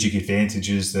strategic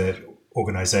advantages that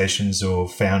organizations or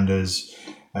founders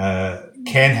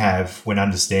can have when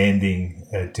understanding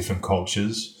different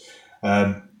cultures.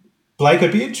 Blake,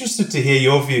 I'd be interested to hear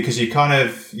your view, because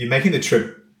you're making the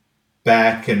trip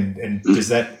back, and does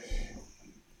that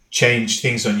change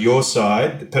things on your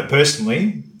side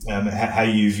personally? How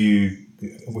you view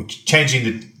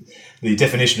changing the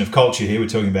definition of culture here? We're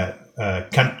talking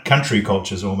about country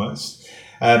cultures almost.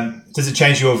 Does it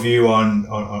change your view on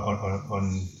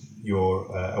your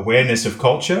awareness of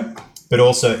culture, but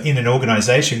also in an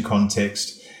organization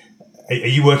context? Are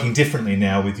you working differently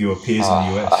now with your peers in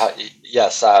the US?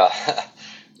 Yes.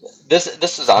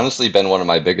 This has honestly been one of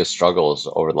my biggest struggles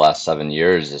over the last 7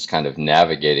 years, is kind of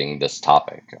navigating this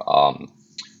topic.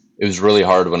 It was really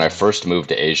hard when I first moved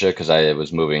to Asia, because I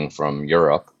was moving from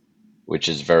Europe. which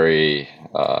is very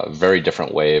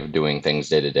different way of doing things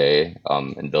day to day,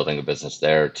 and building a business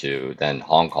there to then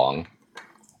Hong Kong.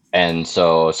 And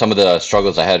so some of the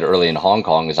struggles I had early in Hong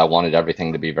Kong is I wanted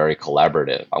everything to be very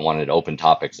collaborative. I wanted open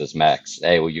topics as Max.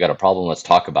 Hey, well, you got a problem, let's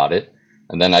talk about it.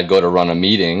 And then I'd go to run a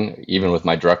meeting, even with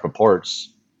my direct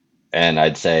reports, and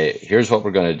I'd say, here's what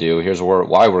we're going to do. Here's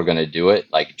why we're going to do it.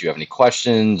 Like, do you have any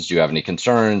questions? Do you have any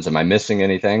concerns? Am I missing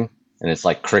anything? And it's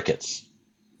like crickets.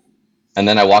 And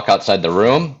then I walk outside the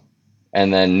room.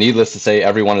 And then, needless to say,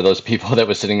 every one of those people that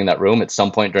was sitting in that room at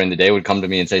some point during the day would come to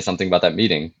me and say something about that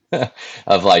meeting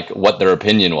of like what their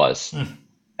opinion was.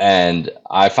 And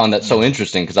I found that so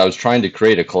interesting because I was trying to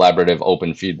create a collaborative,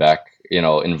 open feedback,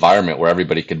 environment where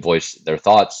everybody could voice their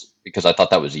thoughts because I thought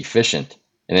that was efficient.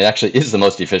 And it actually is the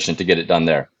most efficient to get it done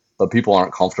there. But people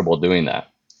aren't comfortable doing that.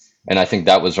 And I think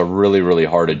that was a really, really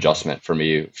hard adjustment for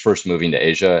me first moving to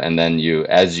Asia. And then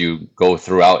as you go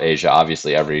throughout Asia,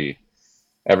 obviously every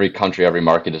country, every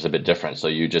market is a bit different. So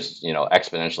you just,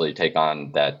 exponentially take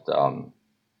on that,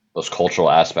 those cultural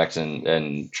aspects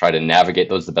and try to navigate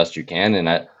those the best you can.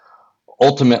 And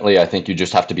ultimately, I think you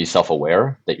just have to be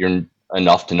self-aware that you're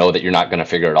enough to know that you're not going to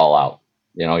figure it all out.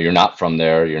 You're not from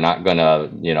there. You're not going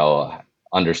to,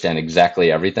 understand exactly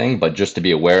everything, but just to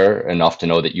be aware enough to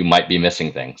know that you might be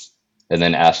missing things, and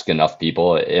then ask enough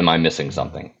people, am I missing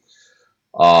something?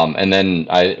 And then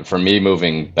for me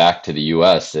moving back to the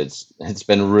US, it's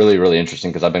been really, really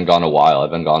interesting because I've been gone a while.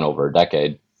 I've been gone over a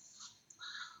decade.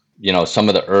 Some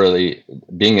of the early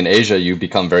being in Asia, you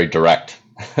become very direct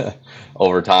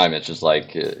over time. It's just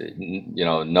like,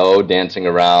 no dancing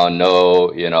around,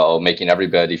 no, making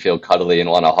everybody feel cuddly and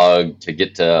want to hug to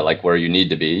get to like where you need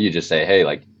to be. You just say, hey,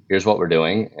 like, here's what we're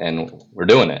doing and we're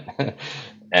doing it.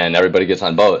 And everybody gets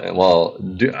on boat. And well,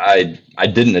 I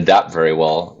didn't adapt very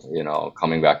well,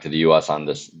 coming back to the US on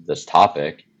this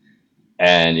topic.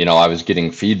 And, I was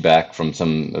getting feedback from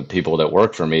some people that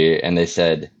work for me, and they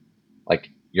said,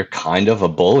 like, you're kind of a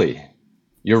bully.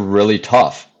 You're really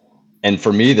tough. And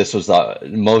for me, this was the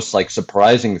most like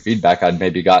surprising feedback I'd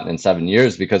maybe gotten in 7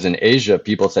 years, because in Asia,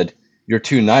 people said, you're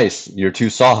too nice, you're too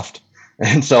soft.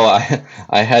 And so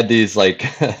I had these like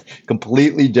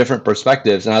completely different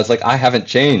perspectives, and I was like, I haven't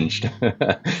changed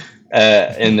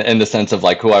in the sense of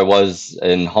like who I was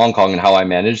in Hong Kong and how I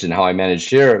managed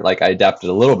here. Like I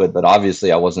adapted a little bit, but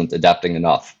obviously I wasn't adapting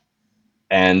enough.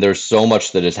 And there's so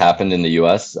much that has happened in the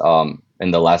U.S. In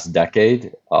the last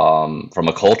decade, from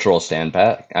a cultural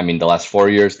standpoint. I mean, the last 4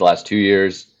 years, the last 2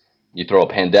 years, you throw a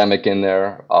pandemic in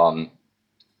there.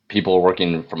 People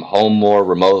working from home more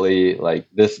remotely. Like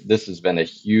this has been a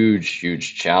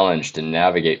huge challenge to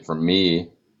navigate for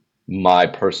me, my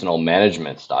personal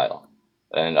management style.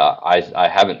 And I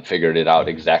haven't figured it out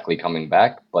exactly coming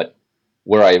back, but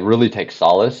where I really take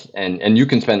solace, and you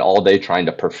can spend all day trying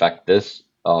to perfect this,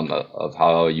 of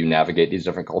how you navigate these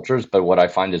different cultures. But what I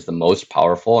find is the most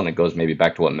powerful, and it goes maybe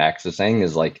back to what Max is saying,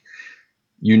 is like,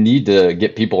 you need to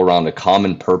get people around a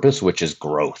common purpose, which is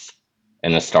growth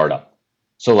in a startup.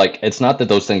 So like, it's not that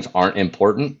those things aren't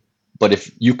important, but if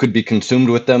you could be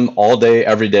consumed with them all day,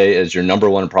 every day as your number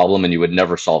one problem, and you would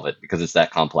never solve it because it's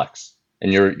that complex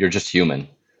and you're just human.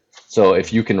 So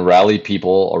if you can rally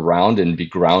people around and be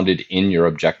grounded in your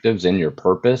objectives, in your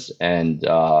purpose and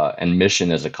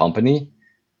mission as a company,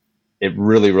 it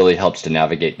really, really helps to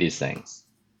navigate these things.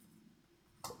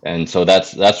 And so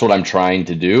that's what I'm trying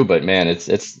to do, but man,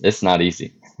 it's not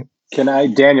easy.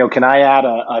 Daniel, can I add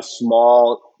a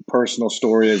small personal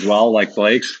story as well, like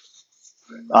Blake's?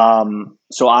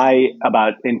 So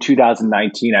in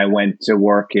 2019, I went to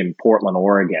work in Portland,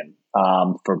 Oregon,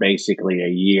 for basically a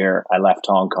year. I left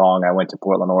Hong Kong. I went to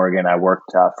Portland, Oregon. I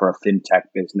worked for a fintech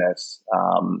business,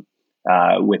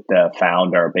 with the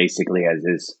founder, basically as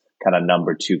his kind of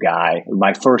number two guy.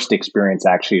 My first experience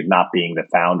actually of not being the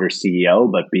founder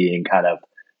CEO, but being kind of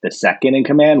the second in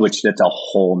command, which that's a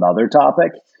whole nother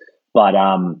topic. But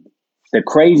the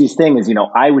craziest thing is,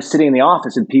 I was sitting in the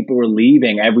office and people were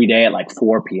leaving every day at like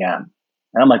 4 p.m.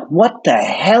 And I'm like, what the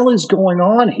hell is going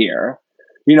on here?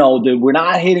 We're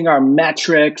not hitting our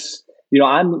metrics.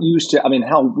 I'm used to,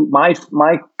 hell,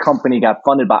 my company got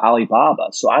funded by Alibaba.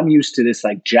 So I'm used to this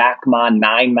like Jack Ma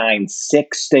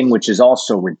 996 thing, which is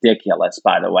also ridiculous,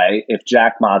 by the way. If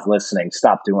Jack Ma's listening,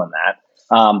 stop doing that.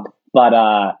 But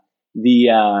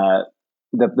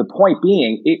the point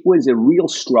being, it was a real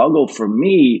struggle for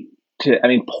me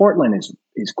Portland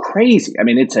is crazy.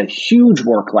 It's a huge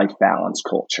work-life balance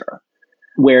culture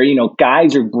where,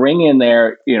 guys are bringing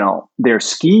their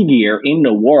ski gear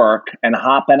into work and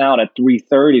hopping out at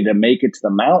 3:30 to make it to the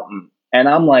mountain. And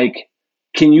I'm like,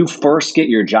 can you first get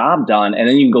your job done and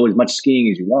then you can go as much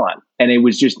skiing as you want? And it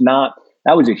was just not,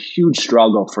 that was a huge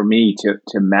struggle for me to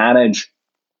manage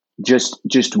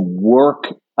just work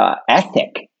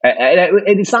ethic. And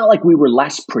it's not like we were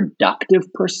less productive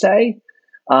per se,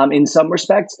 in some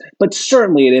respects, but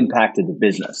certainly it impacted the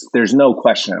business. There's no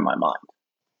question in my mind.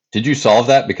 Did you solve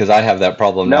that? Because I have that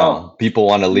problem No. now. People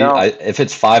want to leave. No. If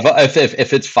it's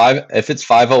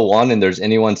 5:01 and there's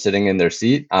anyone sitting in their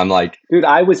seat, I'm like, Dude,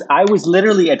 I was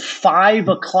literally at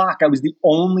 5:00. I was the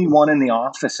only one in the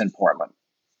office in Portland.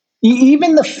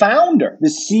 Even the founder, the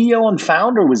CEO and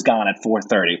founder, was gone at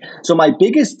 4:30. So my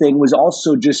biggest thing was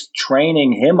also just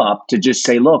training him up to just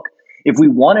say, look, if we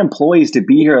want employees to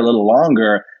be here a little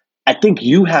longer, I think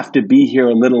you have to be here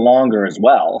a little longer as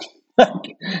well.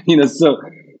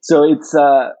 So it's,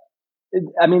 I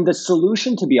mean, the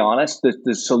solution, to be honest,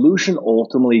 the solution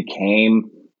ultimately came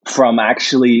from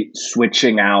actually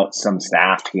switching out some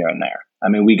staff here and there. I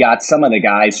mean, we got some of the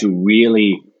guys who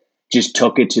really just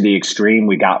took it to the extreme.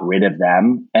 We got rid of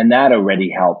them, and that already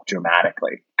helped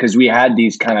dramatically, because we had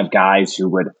these kind of guys who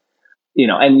would,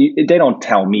 and they don't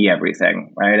tell me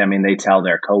everything, right? I mean, they tell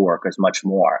their coworkers much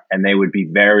more, and they would be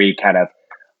very kind of,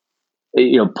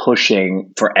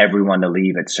 pushing for everyone to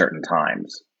leave at certain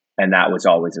times. And that was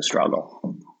always a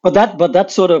struggle. But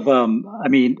that sort of, I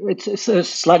mean, it's a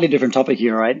slightly different topic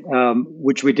here, right?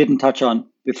 Which we didn't touch on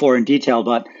before in detail.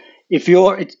 But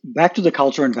it's back to the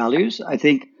culture and values. I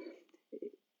think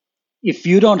if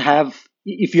you're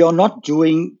not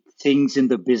doing things in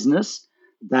the business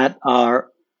that are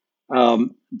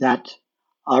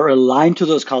aligned to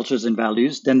those cultures and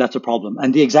values, then that's a problem.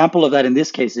 And the example of that in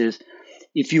this case is,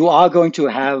 if you are going to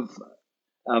have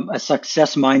a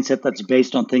success mindset that's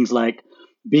based on things like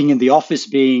being in the office,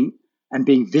 being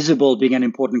visible, being an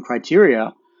important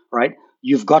criteria, right?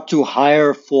 You've got to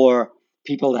hire for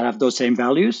people that have those same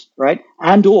values, right?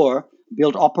 And or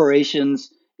build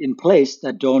operations in place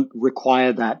that don't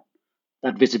require that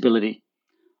visibility,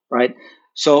 right?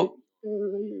 So,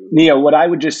 Neo, what I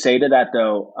would just say to that,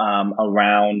 though,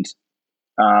 around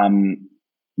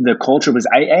the culture was,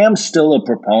 I am still a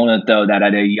proponent, though, that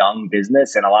at a young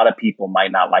business, and a lot of people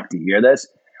might not like to hear this,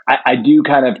 I do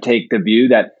kind of take the view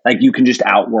that, like, you can just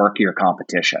outwork your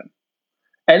competition.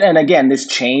 And again, this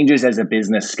changes as a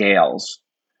business scales.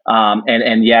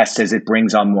 And yes, as it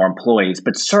brings on more employees,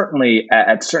 but certainly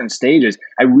at certain stages,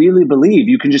 I really believe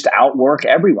you can just outwork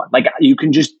everyone. Like, you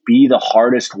can just be the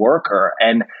hardest worker,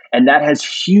 and that has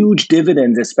huge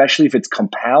dividends, especially if it's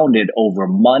compounded over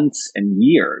months and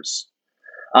years.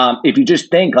 If you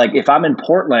just think, like, if I'm in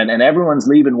Portland and everyone's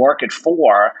leaving work at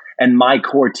 4 and my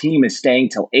core team is staying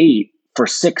till 8 for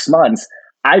 6 months,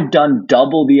 I've done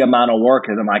double the amount of work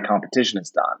that my competition has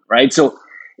done, right? So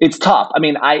it's tough. I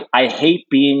mean, I hate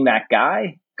being that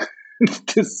guy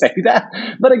to say that.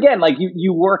 But again, like,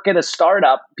 you work at a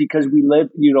startup because we live,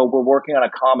 we're working on a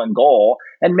common goal,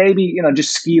 and maybe,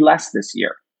 just ski less this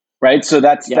year. Right. So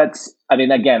that's, I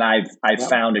mean, again, I've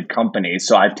founded companies,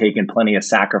 so I've taken plenty of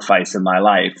sacrifice in my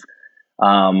life.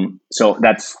 So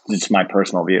that's just my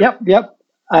personal view. Yep.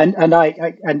 And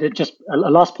just a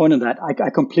last point on that, I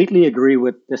completely agree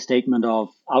with the statement of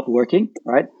outworking,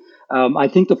 right? I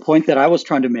think the point that I was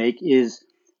trying to make is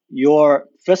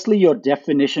firstly, your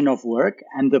definition of work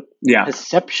and the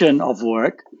perception of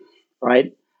work,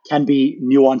 right, can be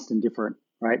nuanced and different,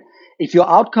 right? If you're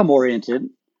outcome oriented,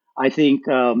 I think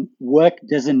work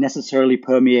doesn't necessarily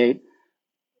permeate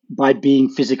by being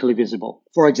physically visible,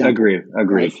 for example. Agreed.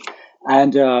 Right?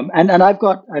 And I've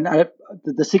got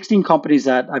the 16 companies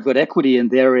that I've got equity in.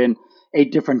 They're in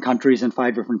 8 different countries and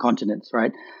 5 different continents,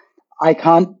 right? I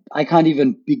can't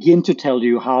even begin to tell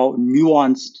you how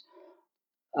nuanced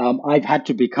I've had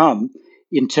to become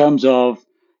in terms of,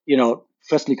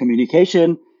 firstly,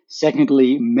 communication,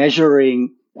 secondly,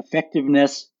 measuring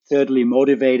effectiveness, thirdly,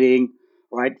 motivating,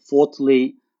 right?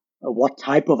 Fourthly, what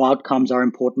type of outcomes are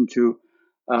important to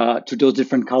those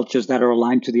different cultures that are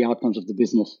aligned to the outcomes of the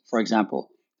business, for example,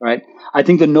 right? I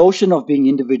think the notion of being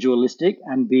individualistic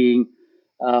and being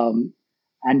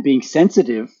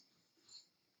sensitive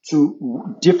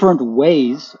to different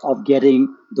ways of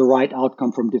getting the right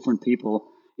outcome from different people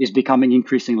is becoming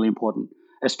increasingly important,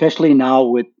 especially now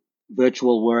with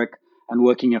virtual work and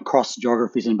working across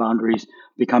geographies and boundaries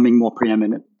becoming more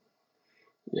preeminent.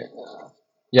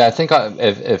 Yeah, I think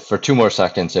if for 2 more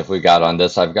seconds, if we got on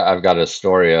this, I've got a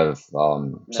story of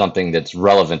something that's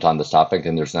relevant on this topic,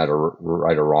 and there's not a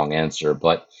right or wrong answer,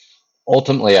 but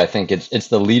ultimately, I think it's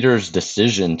the leader's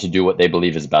decision to do what they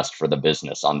believe is best for the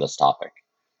business on this topic,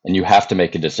 and you have to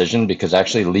make a decision, because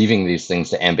actually leaving these things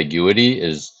to ambiguity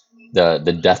is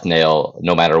the death nail,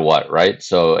 no matter what, right?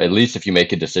 So at least if you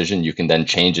make a decision, you can then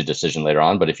change a decision later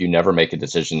on. But if you never make a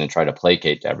decision and try to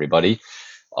placate to everybody,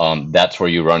 that's where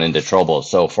you run into trouble.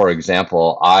 So, for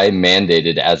example, I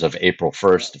mandated as of April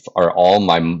 1st are all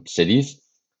my cities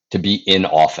to be in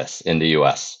office in the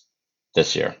US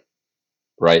this year,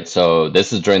 right? So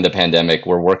this is during the pandemic.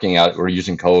 We're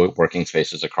using co-working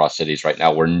spaces across cities right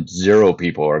now where zero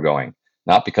people are going,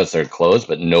 not because they're closed,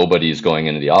 but nobody's going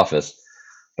into the office.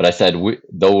 But I said,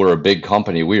 though we're a big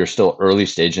company, we are still early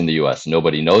stage in the US.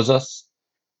 Nobody knows us.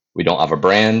 We don't have a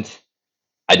brand.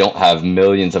 I don't have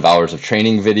millions of hours of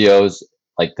training videos.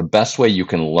 Like the best way you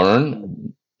can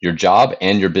learn your job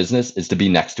and your business is to be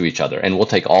next to each other. And we'll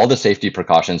take all the safety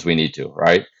precautions we need to,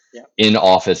 right? Yeah. In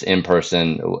office, in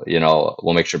person,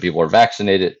 we'll make sure people are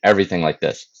vaccinated, everything like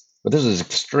this. But this is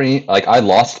extreme. Like I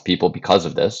lost people because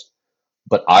of this,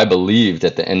 but I believed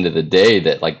at the end of the day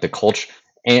that like the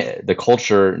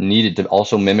culture needed to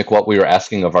also mimic what we were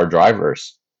asking of our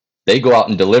drivers. They go out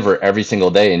and deliver every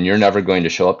single day, and you're never going to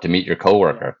show up to meet your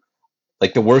coworker.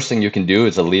 Like the worst thing you can do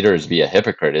as a leader is be a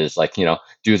hypocrite. Is like do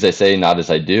as I say, not as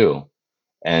I do.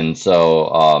 And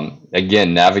so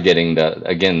again, navigating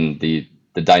the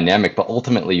dynamic, but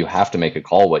ultimately you have to make a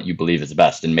call what you believe is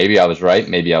best. And maybe I was right,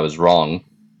 maybe I was wrong,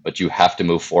 but you have to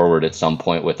move forward at some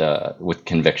point with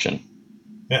conviction.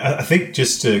 I think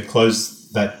just to close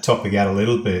that topic out a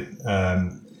little bit,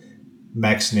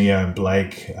 Max, Neo, and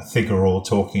Blake, I think are all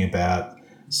talking about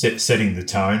setting the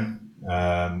tone,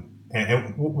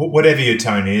 and whatever your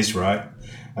tone is, right?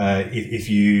 If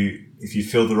you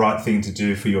feel the right thing to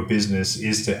do for your business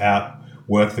is to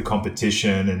outwork the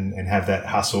competition and have that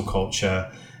hustle culture,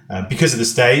 because of the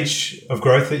stage of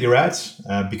growth that you're at,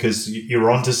 because you're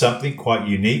onto something quite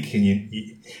unique, and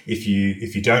if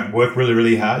you don't work really,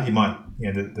 really hard, you might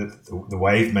the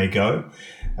wave may go.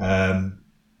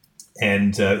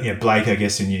 Blake, I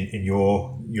guess in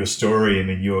your story, I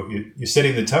mean, you're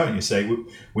setting the tone. You say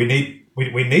we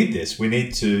need this. We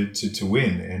need to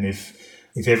win. And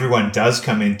if everyone does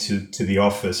come into the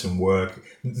office and work,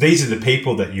 these are the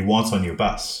people that you want on your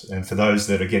bus. And for those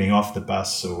that are getting off the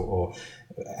bus or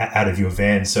out of your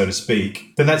van, so to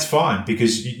speak, then that's fine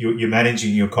because you're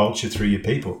managing your culture through your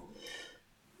people.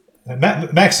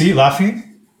 Max, are you laughing?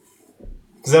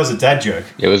 Because that was a dad joke.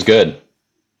 It was good.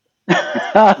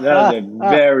 That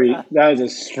was a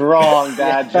strong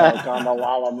dad joke on the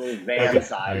Lalamove van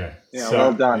side. Yeah.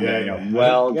 Well done, Daniel.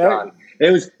 Well done.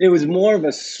 It was more of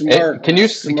a smirk. Can you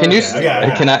stand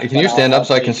up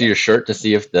so I can see your shirt to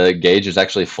see if the gauge is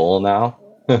actually full now?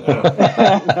 Oh,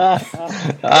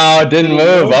 it didn't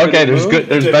move. Okay,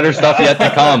 there's better stuff yet to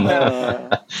come.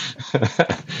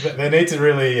 They need to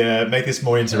really make this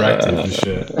more interactive for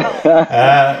sure.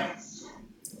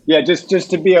 Yeah,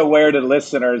 just to be aware to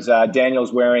listeners,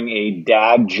 Daniel's wearing a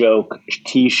dad joke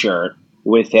T-shirt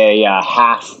with a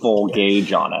half full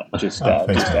gauge on it. Just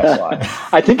FYI.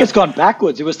 I think it's gone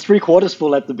backwards. It was 3/4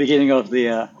 full at the beginning of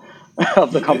the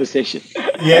conversation.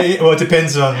 Yeah, well, it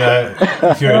depends on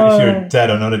if you're a dad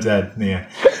or not a dad. Yeah.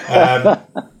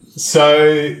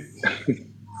 So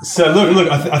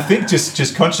look. I think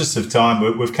just conscious of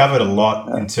time, we've covered a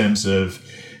lot in terms of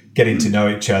getting to know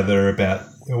each other about.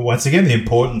 Once again, the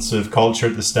importance of culture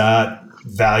at the start,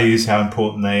 values, how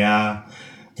important they are.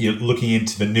 You're looking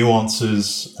into the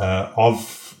nuances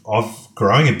of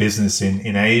growing a business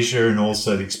in Asia, and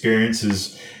also the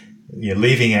experiences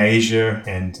leaving Asia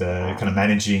and kind of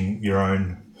managing your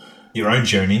own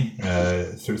journey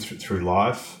through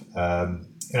life. And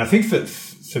I think that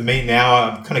for me now,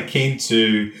 I'm kind of keen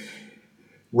to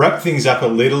wrap things up a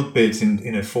little bit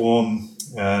in a form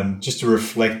just to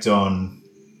reflect on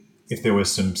if there were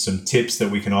some tips that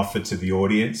we can offer to the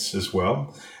audience as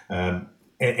well.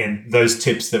 And those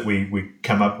tips that we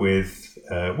come up with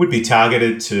would be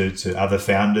targeted to other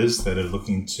founders that are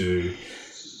looking to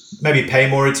maybe pay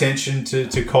more attention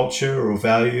to culture or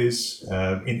values,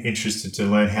 interested to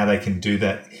learn how they can do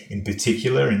that in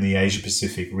particular in the Asia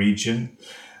Pacific region.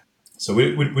 So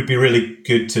it would be really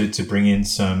good to bring in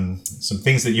some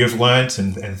things that you've learnt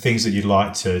and things that you'd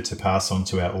like to pass on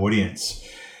to our audience.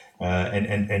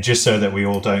 And just so that we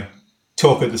all don't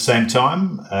talk at the same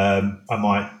time, I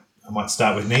might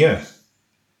start with Neo.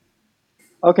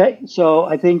 Okay, so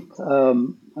I think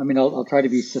I'll try to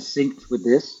be succinct with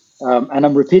this, and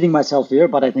I'm repeating myself here,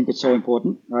 but I think it's so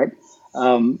important, right?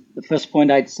 The first point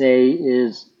I'd say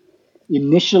is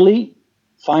initially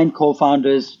find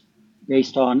co-founders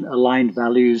based on aligned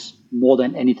values more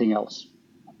than anything else.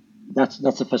 That's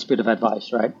the first bit of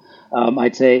advice, right?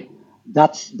 I'd say.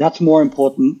 That's more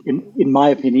important in my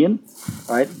opinion,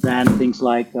 right, than things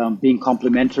like being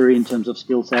complementary in terms of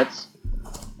skill sets,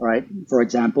 right, for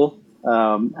example,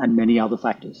 and many other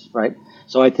factors, right?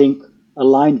 So I think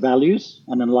aligned values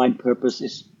and aligned purpose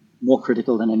is more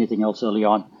critical than anything else early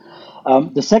on.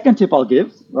 The second tip I'll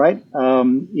give, right,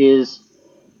 is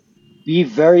be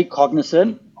very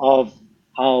cognizant of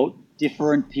how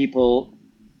different people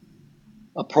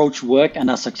approach work and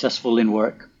are successful in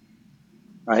work,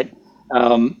 right?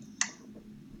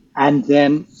 And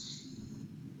then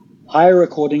hire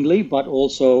accordingly, but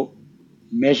also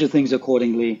measure things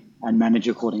accordingly and manage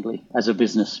accordingly as a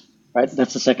business, right?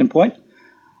 That's the second point.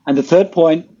 And the third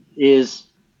point is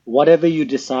whatever you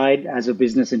decide as a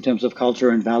business in terms of culture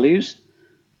and values,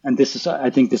 and this is, I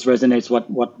think this resonates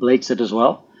what Blake said as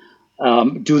well,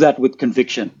 do that with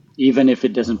conviction, even if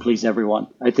it doesn't please everyone.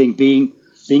 I think being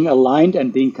aligned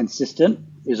and being consistent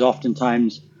is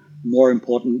oftentimes more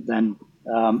important than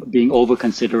being over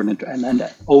considerate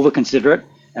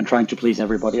and trying to please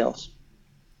everybody else.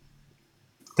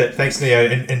 Thanks, Neo.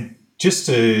 And just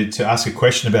to ask a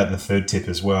question about the third tip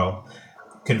as well.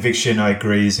 Conviction, I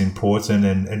agree, is important,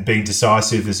 and being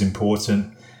decisive is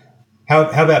important. How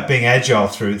about being agile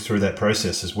through that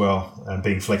process as well, and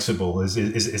being flexible?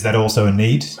 Is that also a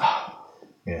need?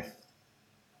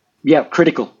 Yeah,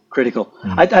 critical.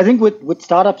 I think with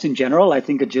startups in general, I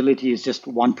think agility is just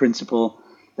one principle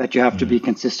that you have to be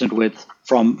consistent with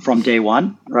from day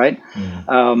one, right?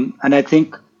 And I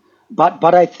think,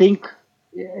 but I think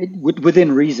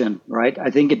within reason, right? I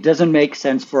think it doesn't make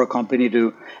sense for a company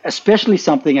to, especially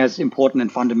something as important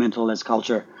and fundamental as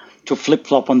culture, to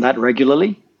flip-flop on that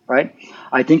regularly, right?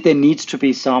 I think there needs to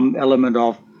be some element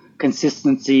of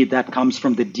consistency that comes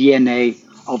from the DNA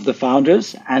of the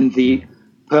founders and the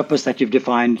purpose that you've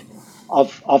defined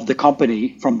of the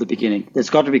company from the beginning. There's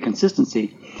got to be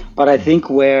consistency. But I think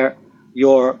where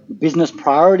your business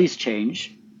priorities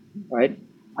change, right,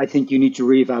 I think you need to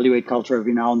reevaluate culture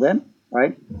every now and then,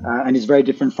 right? And it's very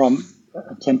different from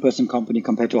a 10-person company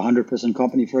compared to a 100-person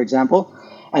company, for example.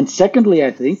 And secondly,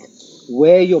 I think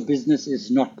where your business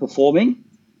is not performing,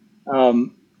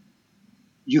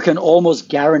 you can almost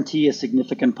guarantee a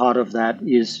significant part of that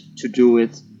is to do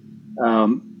with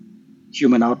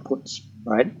human outputs,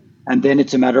 right? And then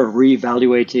it's a matter of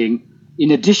reevaluating,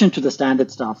 in addition to the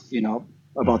standard stuff,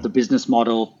 about the business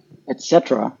model,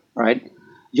 etc., right?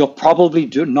 You're probably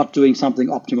not doing something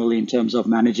optimally in terms of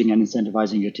managing and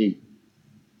incentivizing your team,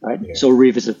 right? Yeah. So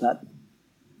revisit that.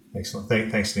 Excellent.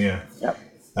 Thanks, Neo,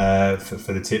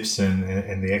 for the tips and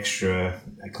the extra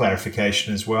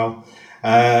clarification as well.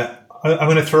 I'm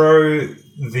going to throw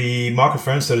the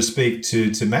microphone, so to speak,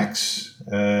 to Max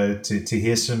to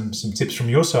hear some tips from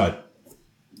your side.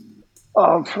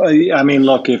 I mean,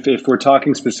 look, if we're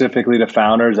talking specifically to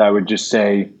founders, I would just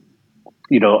say,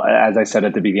 as I said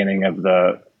at the beginning of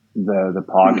the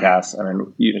podcast, I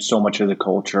mean, so much of the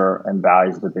culture and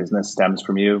values of the business stems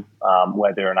from you,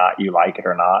 whether or not you like it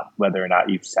or not, whether or not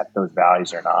you've set those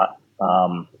values or not.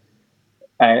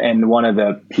 And one of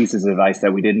the pieces of advice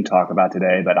that we didn't talk about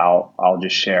today, but I'll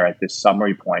just share at this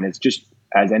summary point, is just,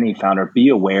 as any founder, be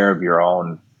aware of your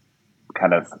own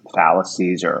kind of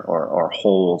fallacies or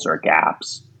holes or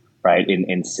gaps, right,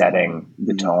 in setting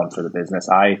the tone for the business.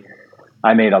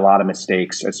 I made a lot of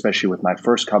mistakes, especially with my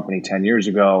first company 10 years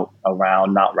ago,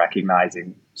 around not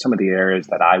recognizing some of the areas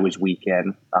that I was weak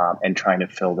in, and trying to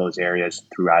fill those areas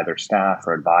through either staff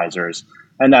or advisors.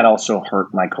 And that also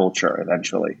hurt my culture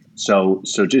eventually. So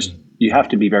just, you have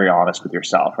to be very honest with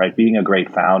yourself, right? Being a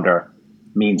great founder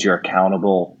means you're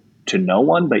accountable to no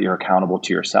one, but you're accountable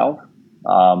to yourself.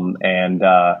 And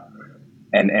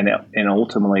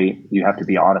ultimately you have to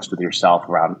be honest with yourself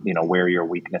around, where your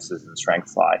weaknesses and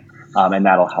strengths lie. And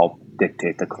that'll help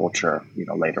dictate the culture,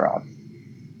 later on.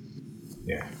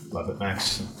 Yeah. Love it,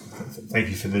 Max. Thank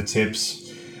you for the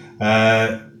tips.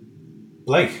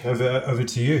 Blake, over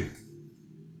to you.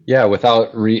 Yeah,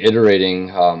 without reiterating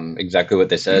exactly what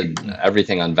they said,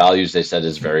 everything on values they said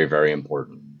is very, very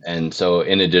important. And so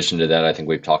in addition to that, I think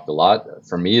we've talked a lot.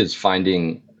 For me, is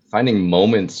finding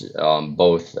moments,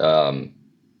 both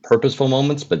purposeful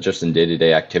moments, but just in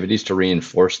day-to-day activities to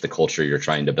reinforce the culture you're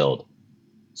trying to build.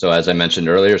 So as I mentioned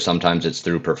earlier, sometimes it's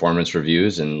through performance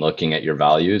reviews and looking at your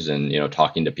values and,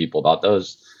 talking to people about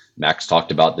those. Max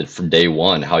talked about that from day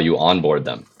one, how you onboard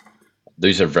them.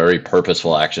 These are very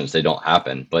purposeful actions. They don't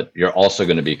happen, but you're also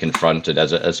going to be confronted,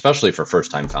 especially for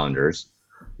first-time founders,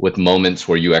 with moments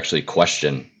where you actually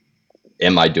question,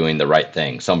 am I doing the right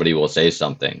thing? Somebody will say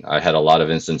something. I had a lot of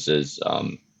instances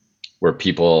where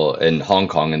people in Hong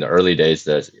Kong in the early days,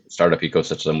 the startup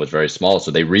ecosystem was very small. So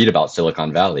they read about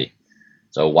Silicon Valley.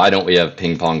 So why don't we have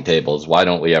ping pong tables? Why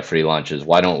don't we have free lunches?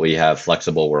 Why don't we have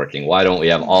flexible working? Why don't we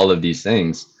have all of these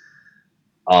things?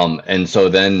 And so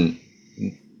then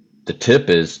the tip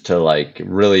is to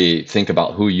really think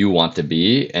about who you want to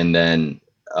be, and then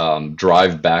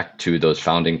drive back to those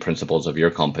founding principles of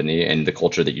your company and the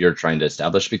culture that you're trying to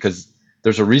establish, because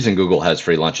there's a reason Google has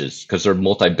free lunches, because they're a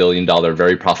multi-billion-dollar,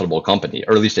 very profitable company.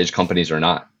 Early stage companies are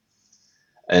not.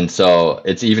 And so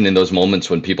it's even in those moments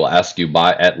when people ask you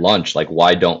at lunch, like,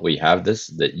 why don't we have this,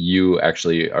 that you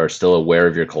actually are still aware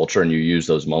of your culture and you use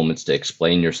those moments to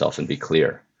explain yourself and be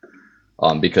clear.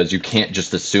 Because you can't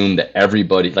just assume that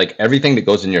everybody, like everything that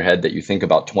goes in your head that you think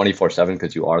about 24/7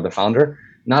 because you are the founder,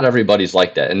 not everybody's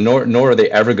like that. And nor are they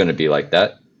ever going to be like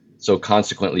that. So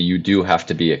consequently, you do have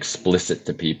to be explicit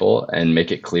to people and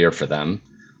make it clear for them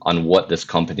on what this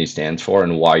company stands for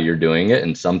and why you're doing it.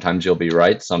 And sometimes you'll be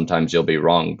right, sometimes you'll be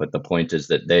wrong. But the point is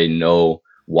that they know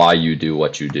why you do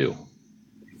what you do.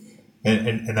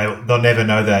 And they'll never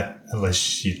know that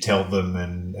unless you tell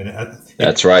them.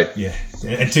 That's right. Yeah.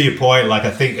 And to your point, like,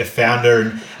 I think a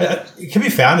founder, it can be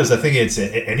founders, I think it's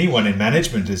anyone in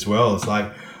management as well. It's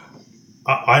like,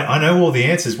 I know all the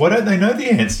answers. Why don't they know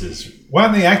the answers? Why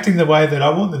aren't they acting the way that I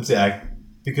want them to act?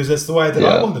 Because that's the way that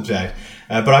I want them to act.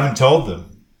 But I haven't told them.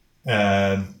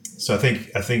 So I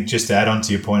think just to add on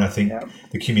to your point, I think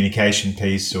the communication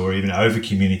piece, or even over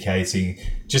communicating,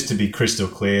 just to be crystal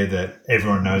clear that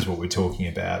everyone knows what we're talking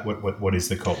about. What is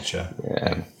the culture?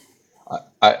 Yeah.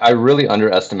 I really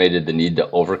underestimated the need to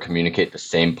over communicate the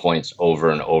same points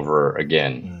over and over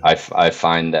again. I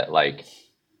find that, like,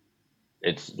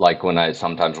 it's like when I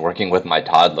sometimes working with my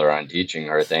toddler on teaching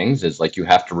her things, is like you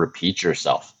have to repeat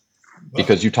yourself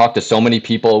because you talk to so many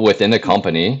people within a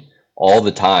company all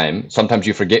the time. Sometimes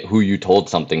you forget who you told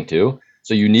something to.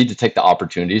 So you need to take the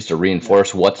opportunities to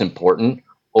reinforce what's important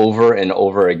over and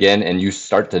over again. And you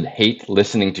start to hate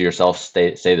listening to yourself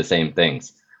say the same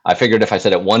things. I figured if I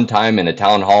said it one time in a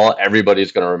town hall,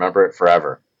 everybody's going to remember it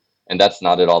forever. And that's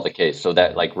not at all the case. So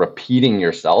that, like, repeating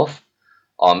yourself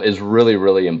is really,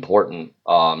 really important.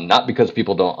 Not because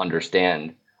people don't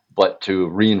understand, but to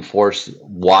reinforce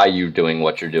why you're doing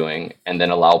what you're doing, and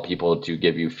then allow people to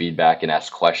give you feedback and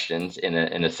ask questions in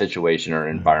a situation or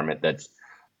an environment that's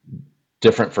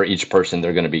different for each person.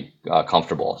 They're going to be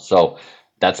comfortable. So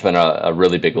that's been a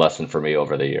really big lesson for me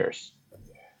over the years.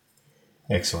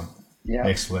 Excellent. Yeah.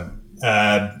 Excellent.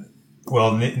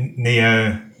 Well,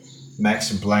 Neo,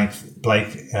 Max, and Blake,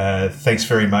 thanks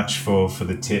very much for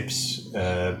the tips.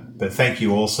 But thank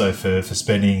you also for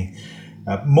spending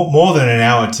more than an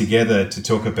hour together to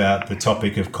talk about the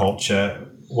topic of culture,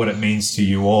 what it means to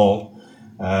you all,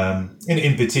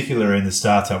 in particular in the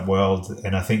startup world.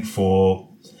 And I think for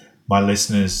my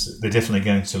listeners, they're definitely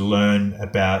going to learn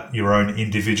about your own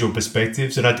individual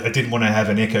perspectives. And I didn't want to have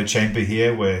an echo chamber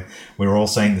here where we're all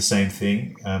saying the same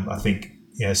thing. I think,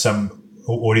 some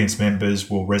audience members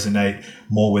will resonate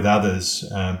more with others,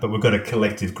 but we've got a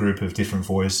collective group of different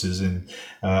voices, and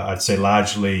I'd say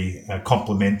largely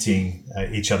complementing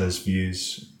each other's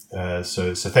views.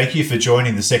 So thank you for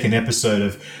joining the second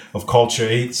episode of Culture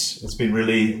Eats. It's been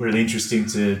really, really interesting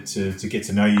to get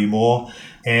to know you more.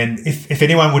 And if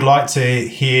anyone would like to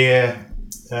hear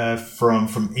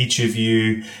from each of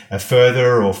you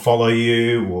further, or follow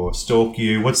you or stalk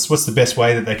you, what's the best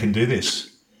way that they can do this?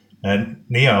 And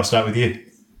Neo, I'll start with you.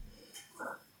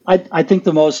 I think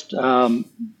the most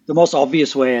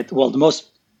obvious way, the most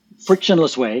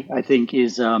frictionless way, I think,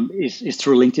 is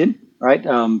through LinkedIn, right?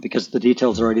 Because the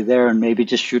details are already there, and maybe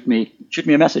just shoot me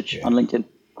a message on LinkedIn.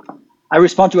 I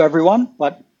respond to everyone,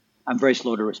 but I'm very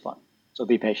slow to respond, so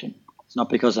be patient. It's not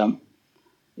because I'm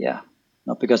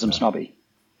snobby.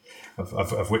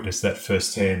 I've witnessed that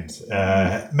firsthand.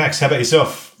 Max, how about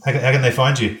yourself? How can they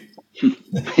find you?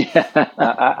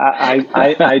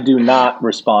 I do not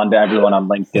respond to everyone on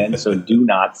LinkedIn, so do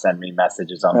not send me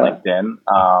messages on LinkedIn.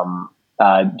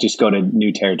 Just go to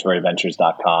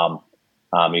newterritoryventures.com.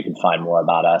 You can find more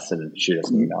about us and shoot us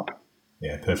an email.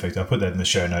 Yeah, perfect. I'll put that in the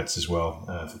show notes as well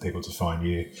for people to find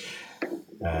you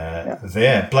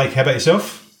there. Blake, how about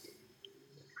yourself?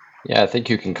 Yeah, I think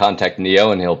you can contact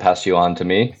Neo and he'll pass you on to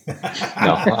me. No.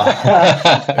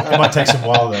 It might take some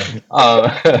while though.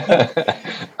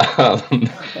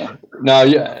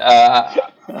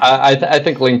 I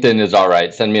think LinkedIn is all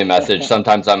right. Send me a message.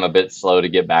 Sometimes I'm a bit slow to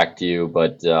get back to you,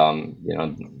 but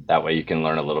that way you can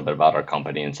learn a little bit about our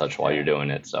company and such while you're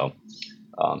doing it. So,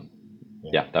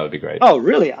 yeah, that would be great. Oh,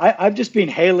 really? I've just been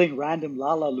hailing random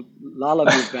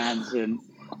Lalamove bands, and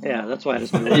yeah, that's why I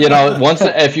just.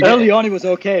 Early on, he was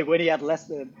okay when he had less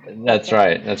than. That's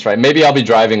right. Maybe I'll be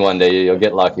driving one day. You'll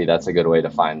get lucky. That's a good way to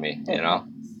find me. Good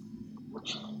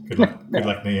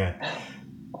luck, Neo.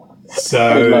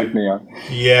 So Good luck, Neo.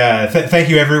 yeah, thank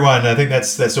you everyone. I think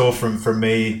that's all from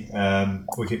me.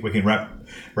 We can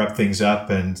wrap things up,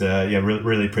 and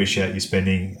really appreciate you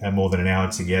spending more than an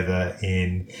hour together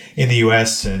in the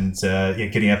US, and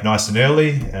getting up nice and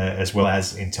early, as well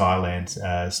as in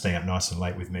Thailand, staying up nice and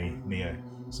late with me, Neo.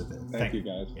 So Thank you,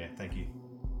 guys. Yeah, thank you.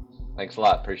 Thanks a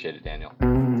lot. Appreciate it, Daniel.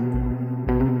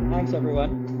 Thanks,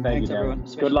 everyone. Thanks, everyone.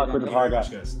 Good luck with the Thank you very Varga.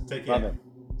 much, guys. Take care. Love it.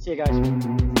 See you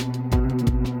guys.